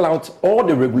spell out all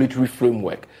the regulatory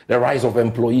framework, the rights of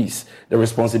employees, the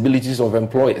responsibilities of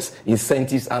employers,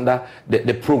 incentives under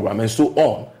the program, and so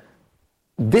on.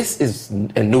 This is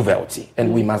a novelty,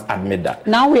 and we must admit that.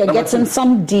 Now we are getting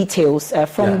some details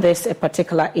from this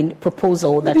particular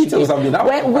proposal that you gave.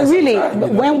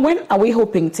 When are we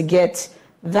hoping to get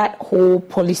that whole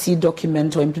policy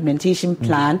document or implementation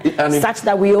plan such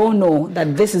that we all know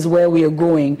that this is where we are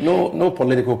going? No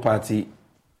political party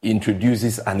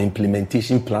introduces an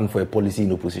implementation plan for a policy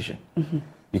in opposition,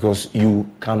 because you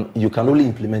can only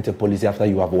implement a policy after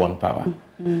you have won power.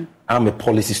 I'm a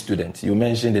policy student. You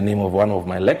mentioned the name of one of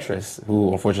my lecturers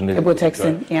who unfortunately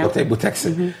Dr.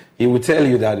 Ebutexin. He will tell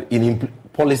you that in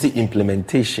policy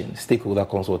implementation, stakeholder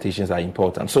consultations are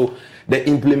important. So the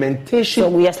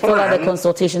implementation we are still at the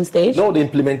consultation stage? No, the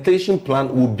implementation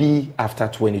plan will be after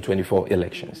 2024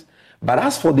 elections. But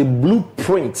as for the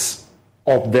blueprints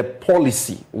of the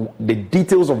policy, the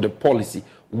details of the policy,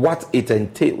 what it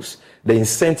entails, the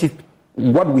incentive,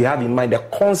 what we have in mind, the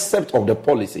concept of the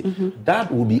policy,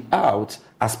 that will be out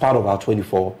as part of our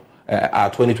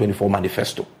 2024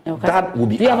 manifesto. Okay. That will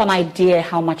be. Do you have an idea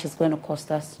how much it's going to cost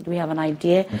us? Do we have an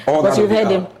idea? Because you've heard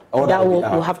him. That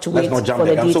we'll have to wait for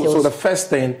the details. So the first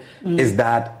thing is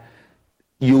that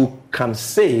you can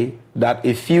say that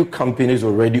a few companies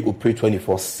already operate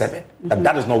 24/7.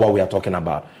 That is not what we are talking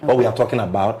about. Okay. What we are talking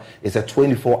about is a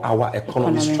 24-hour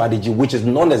economy strategy, which is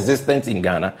non-existent in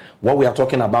Ghana. What we are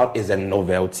talking about is a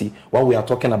novelty. What we are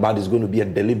talking about is going to be a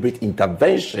deliberate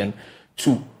intervention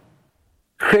to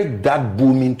create that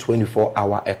booming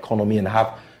 24-hour economy and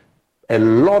have a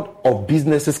lot of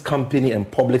businesses, company,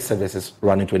 and public services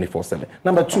running 24/7.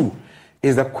 Number 2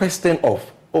 is the question of,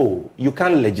 you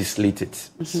can't legislate it.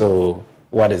 So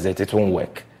what is it? It won't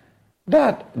work.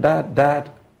 That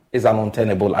is an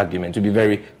untenable argument, to be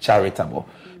very charitable.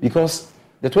 Because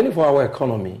the 24-hour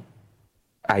economy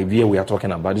idea we are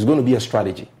talking about is going to be a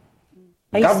strategy.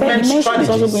 Government strategies is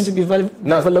also going to be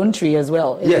voluntary as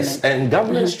well. Yes, it? And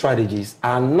government strategies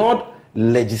are not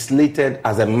legislated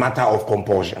as a matter of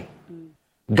compulsion.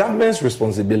 Government's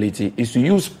responsibility is to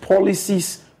use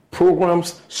policies,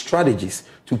 programs, strategies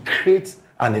to create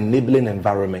an enabling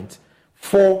environment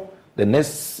for the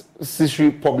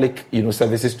necessary public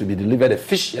services to be delivered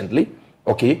efficiently,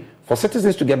 for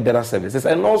citizens to get better services,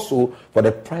 and also for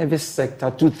the private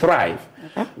sector to thrive.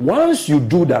 Once you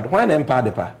do that,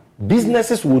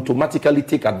 businesses will automatically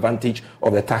take advantage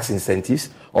of the tax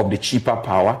incentives, of the cheaper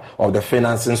power, of the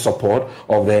financing support,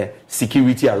 of the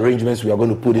security arrangements we are going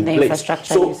to put in place.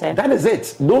 So that is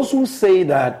it. Those who say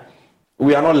that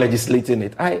we are not legislating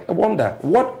it, I wonder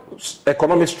what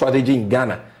economic strategy in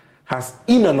Ghana has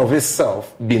in and of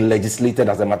itself been legislated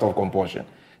as a matter of compulsion.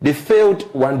 The failed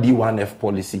 1D1F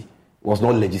policy was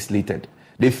not legislated.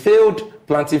 The failed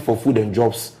Planting for Food and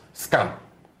Jobs scam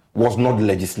was not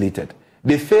legislated.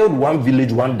 The failed One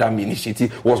Village, One Dam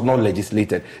initiative was not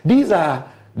legislated.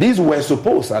 These were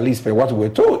supposed, at least for what we were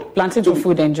told. Planting for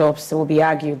Food and Jobs, it will be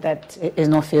argued that it is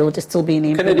not failed, it's still being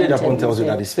implemented. Kennedy Agyapong tells you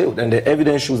that it's failed, and the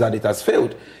evidence shows that it has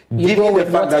failed. You go with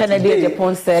what Kennedy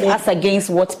Agyapong said, as against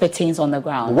what pertains on the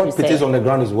ground. What pertains on the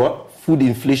ground is what? Food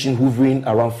inflation hovering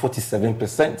around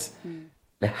 47%.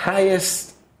 The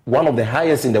highest, one of the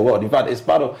highest in the world. In fact, it's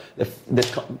part of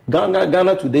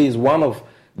Ghana today is one of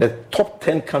the top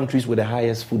 10 countries with the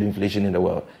highest food inflation in the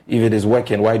world. If it is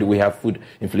working, why do we have food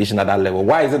inflation at that level?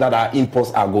 Why is it that our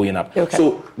imports are going up? Okay.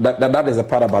 So that is a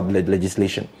part about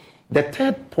legislation. The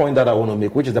third point that I want to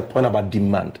make, which is the point about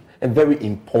demand, a very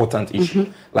important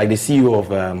issue. Like the CEO of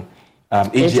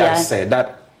AGI said,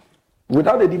 that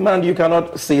without the demand, you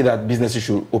cannot say that businesses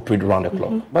should operate around the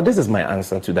clock. But this is my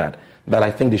answer to that I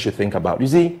think they should think about. You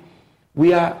see,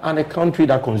 we are in a country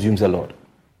that consumes a lot.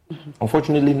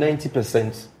 Unfortunately,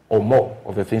 90% or more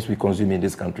of the things we consume in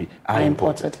this country are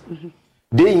imported.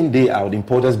 Day in, day out,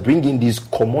 importers bring in these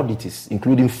commodities,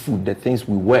 including food, the things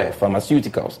we wear,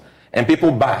 pharmaceuticals, and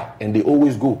people buy, and they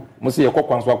always go. Because they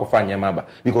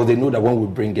know that when we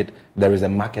bring it, there is a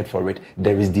market for it,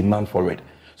 there is demand for it.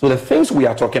 So the things we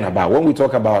are talking about, when we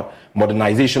talk about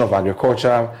modernization of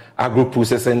agriculture,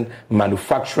 agro-processing,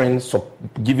 manufacturing, so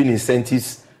giving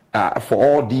incentives for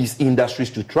all these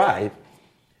industries to thrive,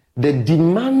 the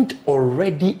demand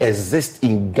already exists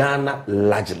in Ghana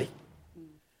largely.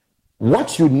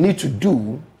 What you need to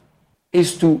do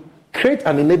is to create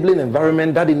an enabling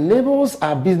environment that enables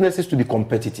our businesses to be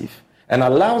competitive and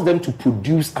allows them to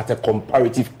produce at a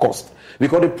comparative cost.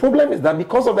 Because the problem is that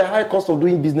because of the high cost of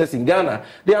doing business in Ghana,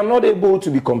 they are not able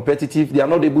to be competitive, they are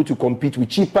not able to compete with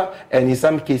cheaper and in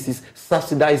some cases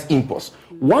subsidized imports.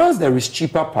 Once there is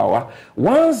cheaper power,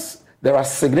 once there are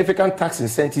significant tax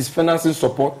incentives, financing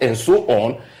support, and so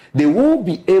on, they will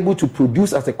be able to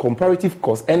produce at a comparative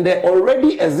cost, and the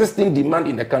already existing demand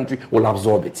in the country will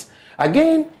absorb it.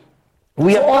 Again,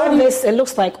 it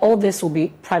looks like all this will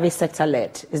be private sector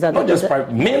led. Is that not just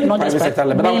mainly private sector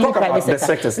led? But I'll talk about the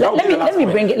sectors. Let me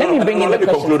bring in the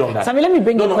conclude on that. Sammy, let me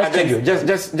bring in the questions. I beg you,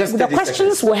 just the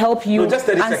questions seconds. Will help you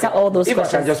answer all those questions.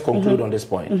 If I can just conclude on this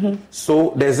point.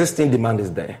 So the existing demand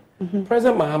is there.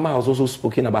 President Mahama has also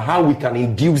spoken about how we can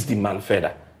induce demand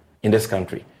further in this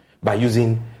country by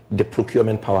using the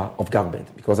procurement power of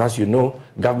government. Because as you know,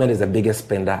 government is the biggest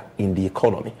spender in the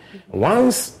economy.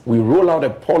 Once we roll out a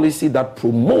policy that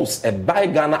promotes a Buy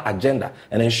Ghana agenda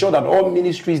and ensure that all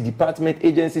ministries, departments,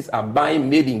 agencies are buying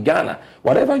made in Ghana,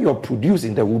 whatever you're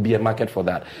producing, there will be a market for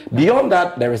that. Beyond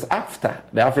that, there is AFTA,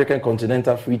 the African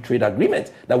Continental Free Trade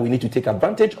Agreement, that we need to take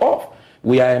advantage of.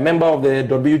 We are a member of the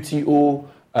WTO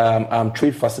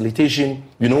trade facilitation,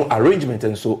 arrangement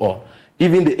and so on.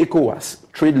 Even the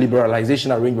ECOWAS trade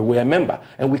liberalization arrangement, we're a member,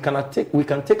 and we can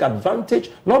take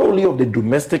advantage not only of the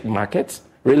domestic markets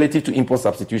relative to import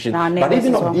substitution, but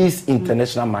even of these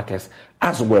international markets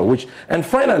as well. And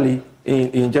finally,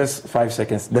 in just 5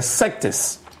 seconds, the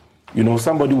sectors.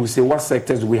 Somebody will say, what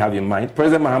sectors do we have in mind?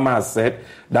 President Mahama has said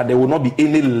that there will not be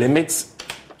any limits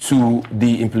to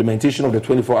the implementation of the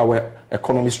 24-hour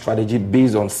economy strategy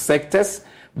based on sectors,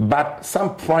 but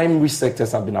some primary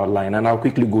sectors have been outlined, and I'll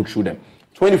quickly go through them.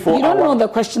 24 You don't know the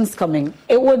questions coming.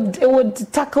 It would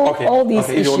tackle all these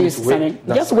issues.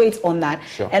 Just wait on that.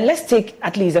 Sure. And let's take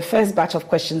at least the first batch of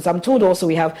questions. I'm told also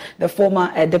we have the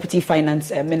former Deputy Finance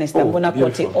Minister,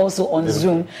 Bonakoti, also on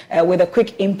Zoom with a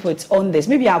quick input on this.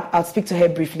 Maybe I'll speak to her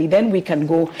briefly. Then we can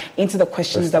go into the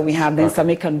questions that we have. Then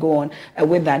Sammy can go on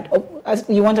with that.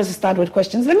 You want us to start with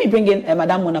questions? Let me bring in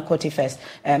Madame Bonakoti first.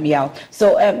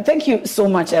 So thank you so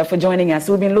much for joining us.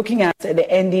 We've been looking at the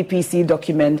NDPC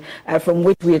document from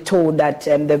which we are told that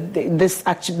this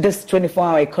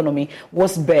 24-hour economy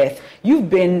was birthed. You've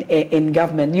been in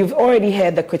government. You've already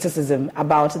heard the criticism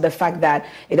about the fact that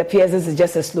it appears this is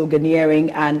just a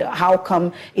sloganeering, and how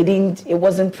come it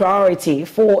wasn't priority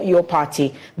for your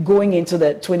party going into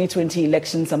the 2020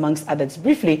 elections, amongst others.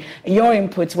 Briefly, your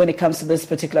input when it comes to this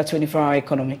particular 24-hour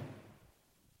economy.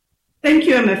 Thank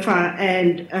you, MFA,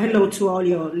 and hello to all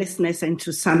your listeners and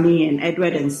to Sammy and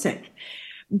Edward and Seth.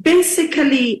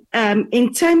 Basically,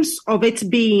 in terms of it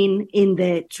being in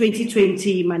the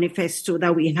 2020 manifesto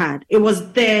that we had, it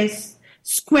was there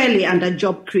squarely under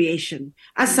job creation.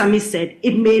 As Sammy said,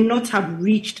 it may not have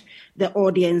reached the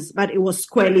audience, but it was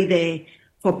squarely there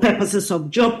for purposes of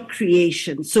job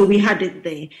creation. So we had it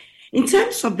there. In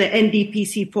terms of the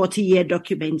NDPC 40-year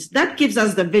document, that gives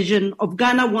us the vision of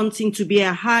Ghana wanting to be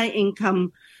a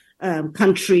high-income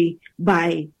country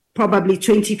by probably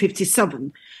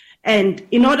 2057. And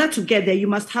in order to get there, you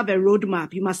must have a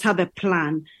roadmap, you must have a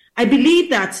plan. I believe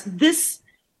that this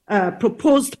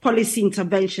proposed policy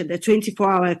intervention, the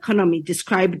 24-hour economy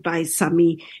described by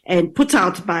Sammy and put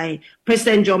out by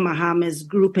President John Mahama's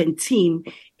group and team,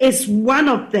 is one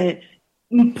of the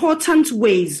important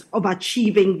ways of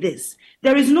achieving this.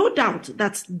 There is no doubt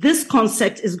that this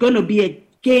concept is going to be a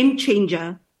game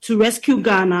changer to rescue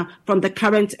Ghana from the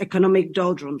current economic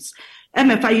doldrums.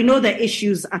 MFI, you know the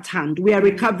issues at hand. We are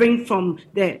recovering from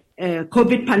the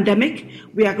COVID pandemic.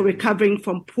 We are recovering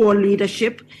from poor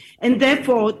leadership. And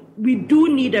therefore, we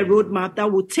do need a roadmap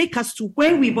that will take us to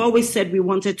where we've always said we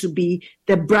wanted to be,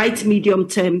 the bright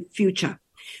medium-term future.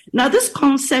 Now, this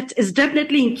concept is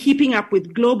definitely in keeping up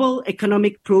with global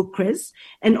economic progress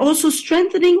and also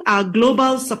strengthening our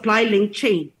global supply link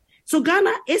chain. So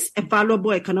Ghana is a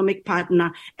valuable economic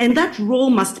partner, and that role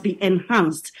must be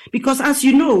enhanced because, as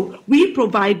you know, we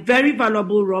provide very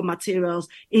valuable raw materials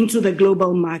into the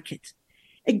global market.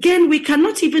 Again, we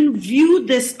cannot even view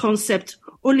this concept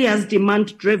only as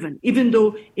demand-driven, even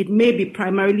though it may be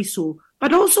primarily so,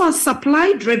 but also as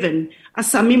supply-driven, as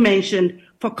Sammy mentioned,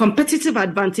 for competitive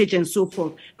advantage and so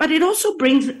forth. But it also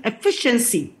brings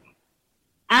efficiency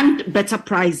and better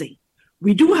pricing.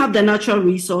 We do have the natural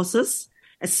resources,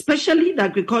 especially the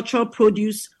agricultural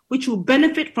produce, which will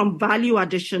benefit from value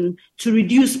addition to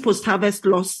reduce post-harvest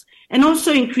loss and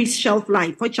also increase shelf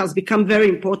life, which has become very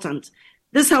important.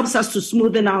 This helps us to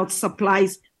smoothen out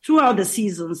supplies throughout the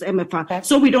seasons, MFR,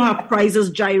 so we don't have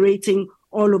prices gyrating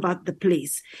all over the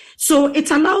place. So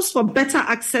it allows for better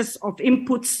access of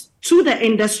inputs to the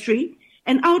industry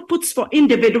and outputs for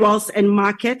individuals and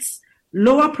markets,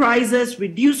 lower prices,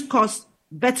 reduced costs,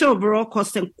 better overall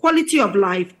cost and quality of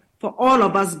life for all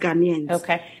of us Ghanaians.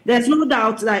 Okay. There's no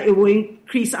doubt that it will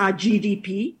increase our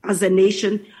GDP as a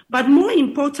nation, but more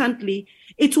importantly,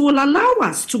 it will allow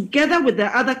us, together with the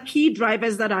other key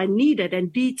drivers that are needed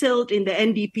and detailed in the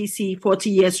NDPC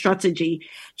 40-year strategy,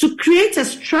 to create a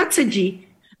strategy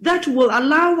that will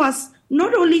allow us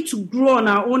not only to grow on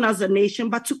our own as a nation,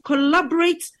 but to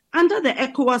collaborate under the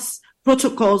ECOWAS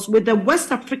protocols with the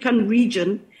West African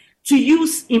region to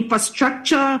use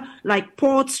infrastructure like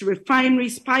ports,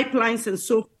 refineries, pipelines, and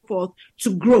so forth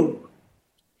to grow.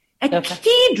 A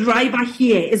key driver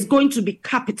here is going to be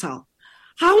capital.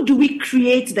 How do we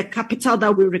create the capital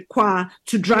that we require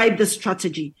to drive this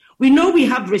strategy? We know we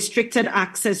have restricted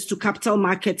access to capital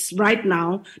markets right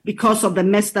now because of the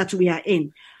mess that we are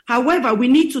in. However, we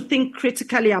need to think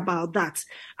critically about that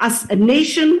as a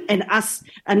nation and as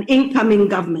an incoming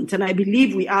government. And I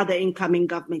believe we are the incoming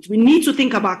government. We need to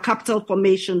think about capital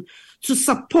formation to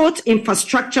support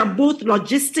infrastructure, both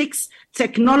logistics,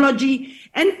 technology,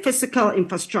 and physical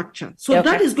infrastructure. So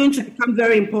that is going to become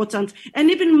very important.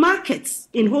 And even markets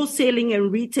in wholesaling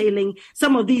and retailing,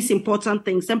 some of these important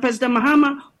things. And President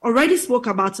Mahama already spoke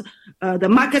about the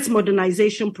markets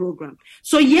modernization program.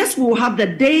 So yes, we will have the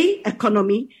day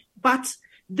economy, but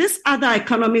this other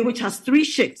economy, which has three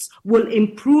shifts, will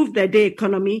improve the day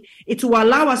economy. It will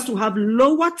allow us to have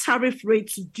lower tariff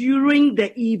rates during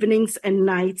the evenings and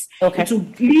nights. It will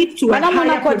lead to a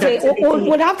higher productivity.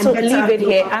 We'll have to leave it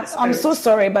here. I'm so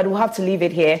sorry, but we'll have to leave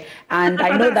it here. And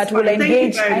I know that we'll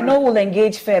engage. I know we'll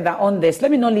engage further on this.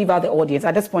 Let me not leave out the audience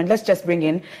at this point. Let's just bring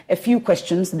in a few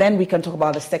questions. Then we can talk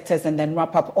about the sectors and then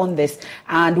wrap up on this.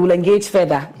 And we'll engage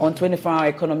further on 24-hour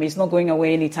economy. It's not going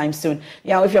away anytime soon.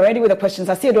 Yeah, if you're ready with the questions,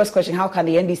 Theodore's question, how can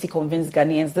the NDC convince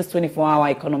Ghanaians this 24-hour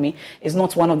economy is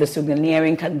not one of the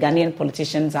souvenirring Ghanaian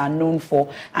politicians are known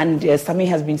for? And Sammy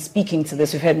has been speaking to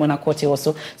this. We've heard Mona Kote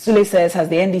also. Sule says, has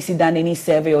the NDC done any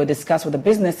survey or discussed with the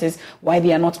businesses why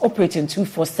they are not operating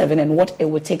 24/7 and what it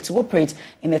would take to operate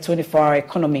in the 24-hour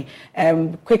economy?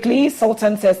 Quickly,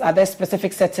 Sultan says, are there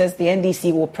specific sectors the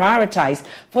NDC will prioritize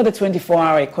for the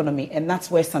 24-hour economy? And that's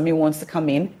where Sammy wants to come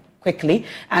in quickly.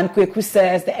 And Kweku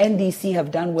says the NDC have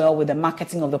done well with the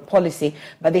marketing of the policy,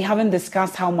 but they haven't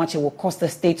discussed how much it will cost the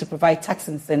state to provide tax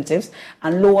incentives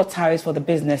and lower tariffs for the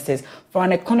businesses. For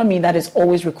an economy that is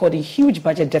always recording huge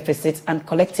budget deficits and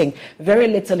collecting very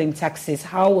little in taxes,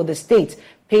 how will the state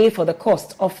pay for the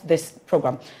cost of this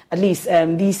program? At least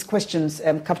these questions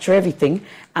capture everything,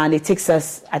 and it takes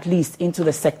us at least into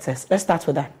the sectors. Let's start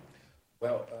with that.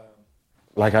 Well,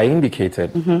 like I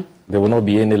indicated, there will not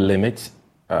be any limit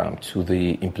to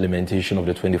the implementation of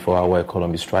the 24-hour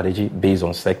economy strategy based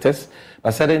on sectors.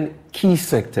 But certain key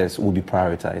sectors will be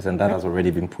prioritized, and that has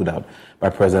already been put out by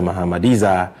President Mahama. These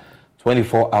are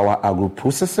 24-hour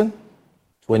agro-processing,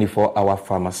 24-hour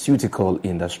pharmaceutical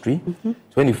industry,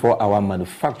 24-hour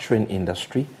manufacturing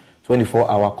industry,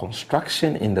 24-hour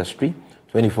construction industry,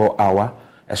 24-hour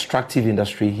extractive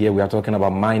industry. Here we are talking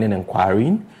about mining and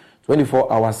quarrying,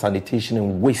 24-hour sanitation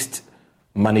and waste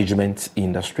management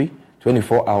industry,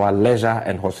 24-hour leisure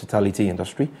and hospitality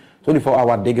industry,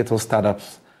 24-hour digital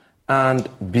startups, and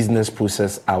business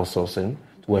process outsourcing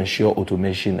to ensure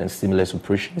automation and seamless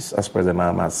operations, as President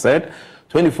Mahama said,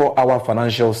 24-hour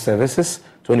financial services,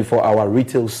 24-hour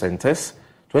retail centers,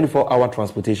 24-hour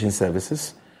transportation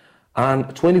services, and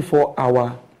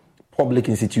 24-hour public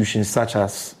institutions such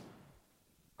as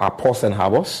our ports and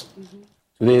harbors.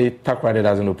 Today, TACRADE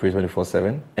doesn't operate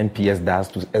 24/7. NPS does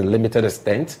to a limited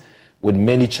extent, with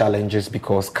many challenges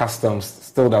because customs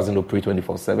still doesn't operate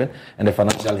 24/7, and the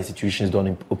financial institutions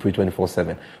don't operate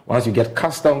 24/7. Once you get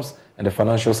customs and the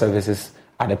financial services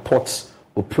at the ports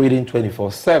operating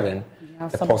 24/7,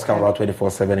 the ports can run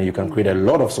 24/7, and you can create a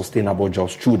lot of sustainable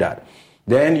jobs through that.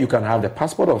 Then you can have the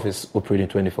passport office operating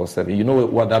 24/7. You know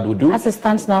what that would do? As it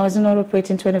stands now, is it not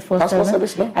operating 24/7? Passport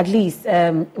service, no? At least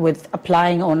with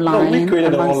applying online. No, we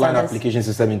created an online application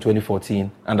system in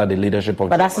 2014 under the leadership of.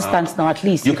 But as it stands now, at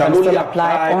least you can only still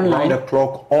apply online. Round the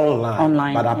clock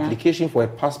online. But yeah. application for a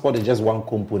passport is just one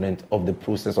component of the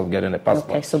process of getting a passport.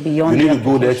 Okay, so beyond you need to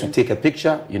go there to take a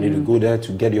picture. You need to go there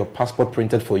to get your passport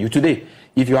printed for you. Today,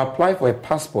 if you apply for a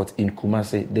passport in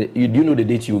Kumasi, do you know the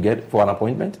date you get for an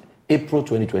appointment? April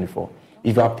 2024.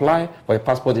 If you apply for a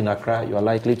passport in Accra, you are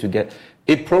likely to get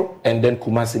April and then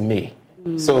Kumasi May.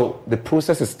 So the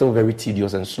process is still very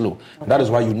tedious and slow. Okay. That is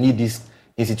why you need these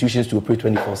institutions to operate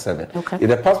 24/7. Okay. If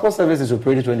the passport service is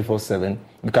operating 24/7,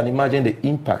 you can imagine the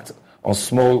impact on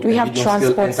small. Do we have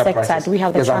transport sector? Do we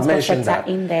have the transport sector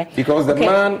in there? Because the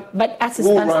man. But as it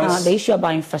stands now, the issue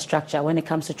about infrastructure when it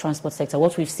comes to transport sector,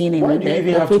 what we've seen in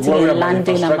the operating in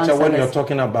landing infrastructure when you're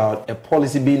talking about a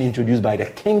policy being introduced by the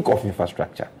king of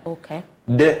infrastructure. Okay.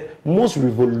 The most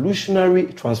revolutionary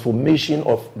transformation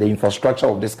of the infrastructure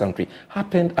of this country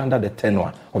happened under the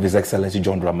tenure of His Excellency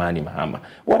John Dramani Mahama.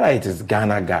 Whether it is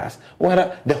Ghana Gas,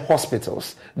 whether the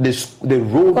hospitals, the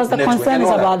road because the network, concern is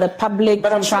about the public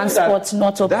transport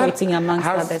not operating amongst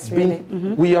others. Really,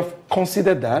 we have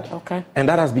considered that, okay, and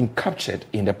that has been captured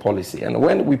in the policy. And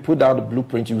when we put out the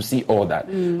blueprint, you see all that.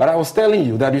 But I was telling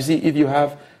you that, you see, if you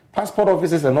have passport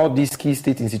offices and all these key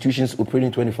state institutions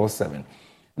operating 24/7.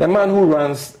 The man who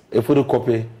runs a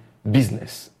photocopy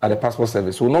business at the passport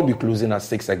service will not be closing at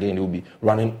 6 again. He will be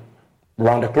running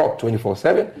round the clock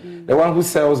 24/7. The one who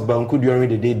sells banku during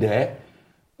the day there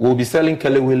will be selling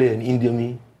kelewele and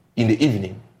indomie in the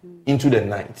evening into the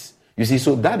night. You see,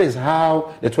 so that is how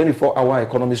the 24-hour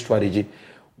economy strategy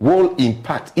will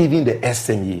impact even the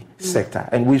SME sector.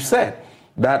 And we've said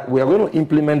that we are going to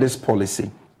implement this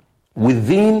policy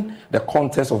within the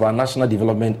context of our national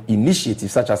development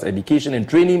initiatives such as education and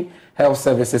training, health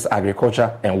services,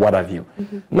 agriculture, and what have you.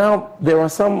 Now, there are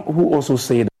some who also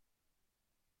say that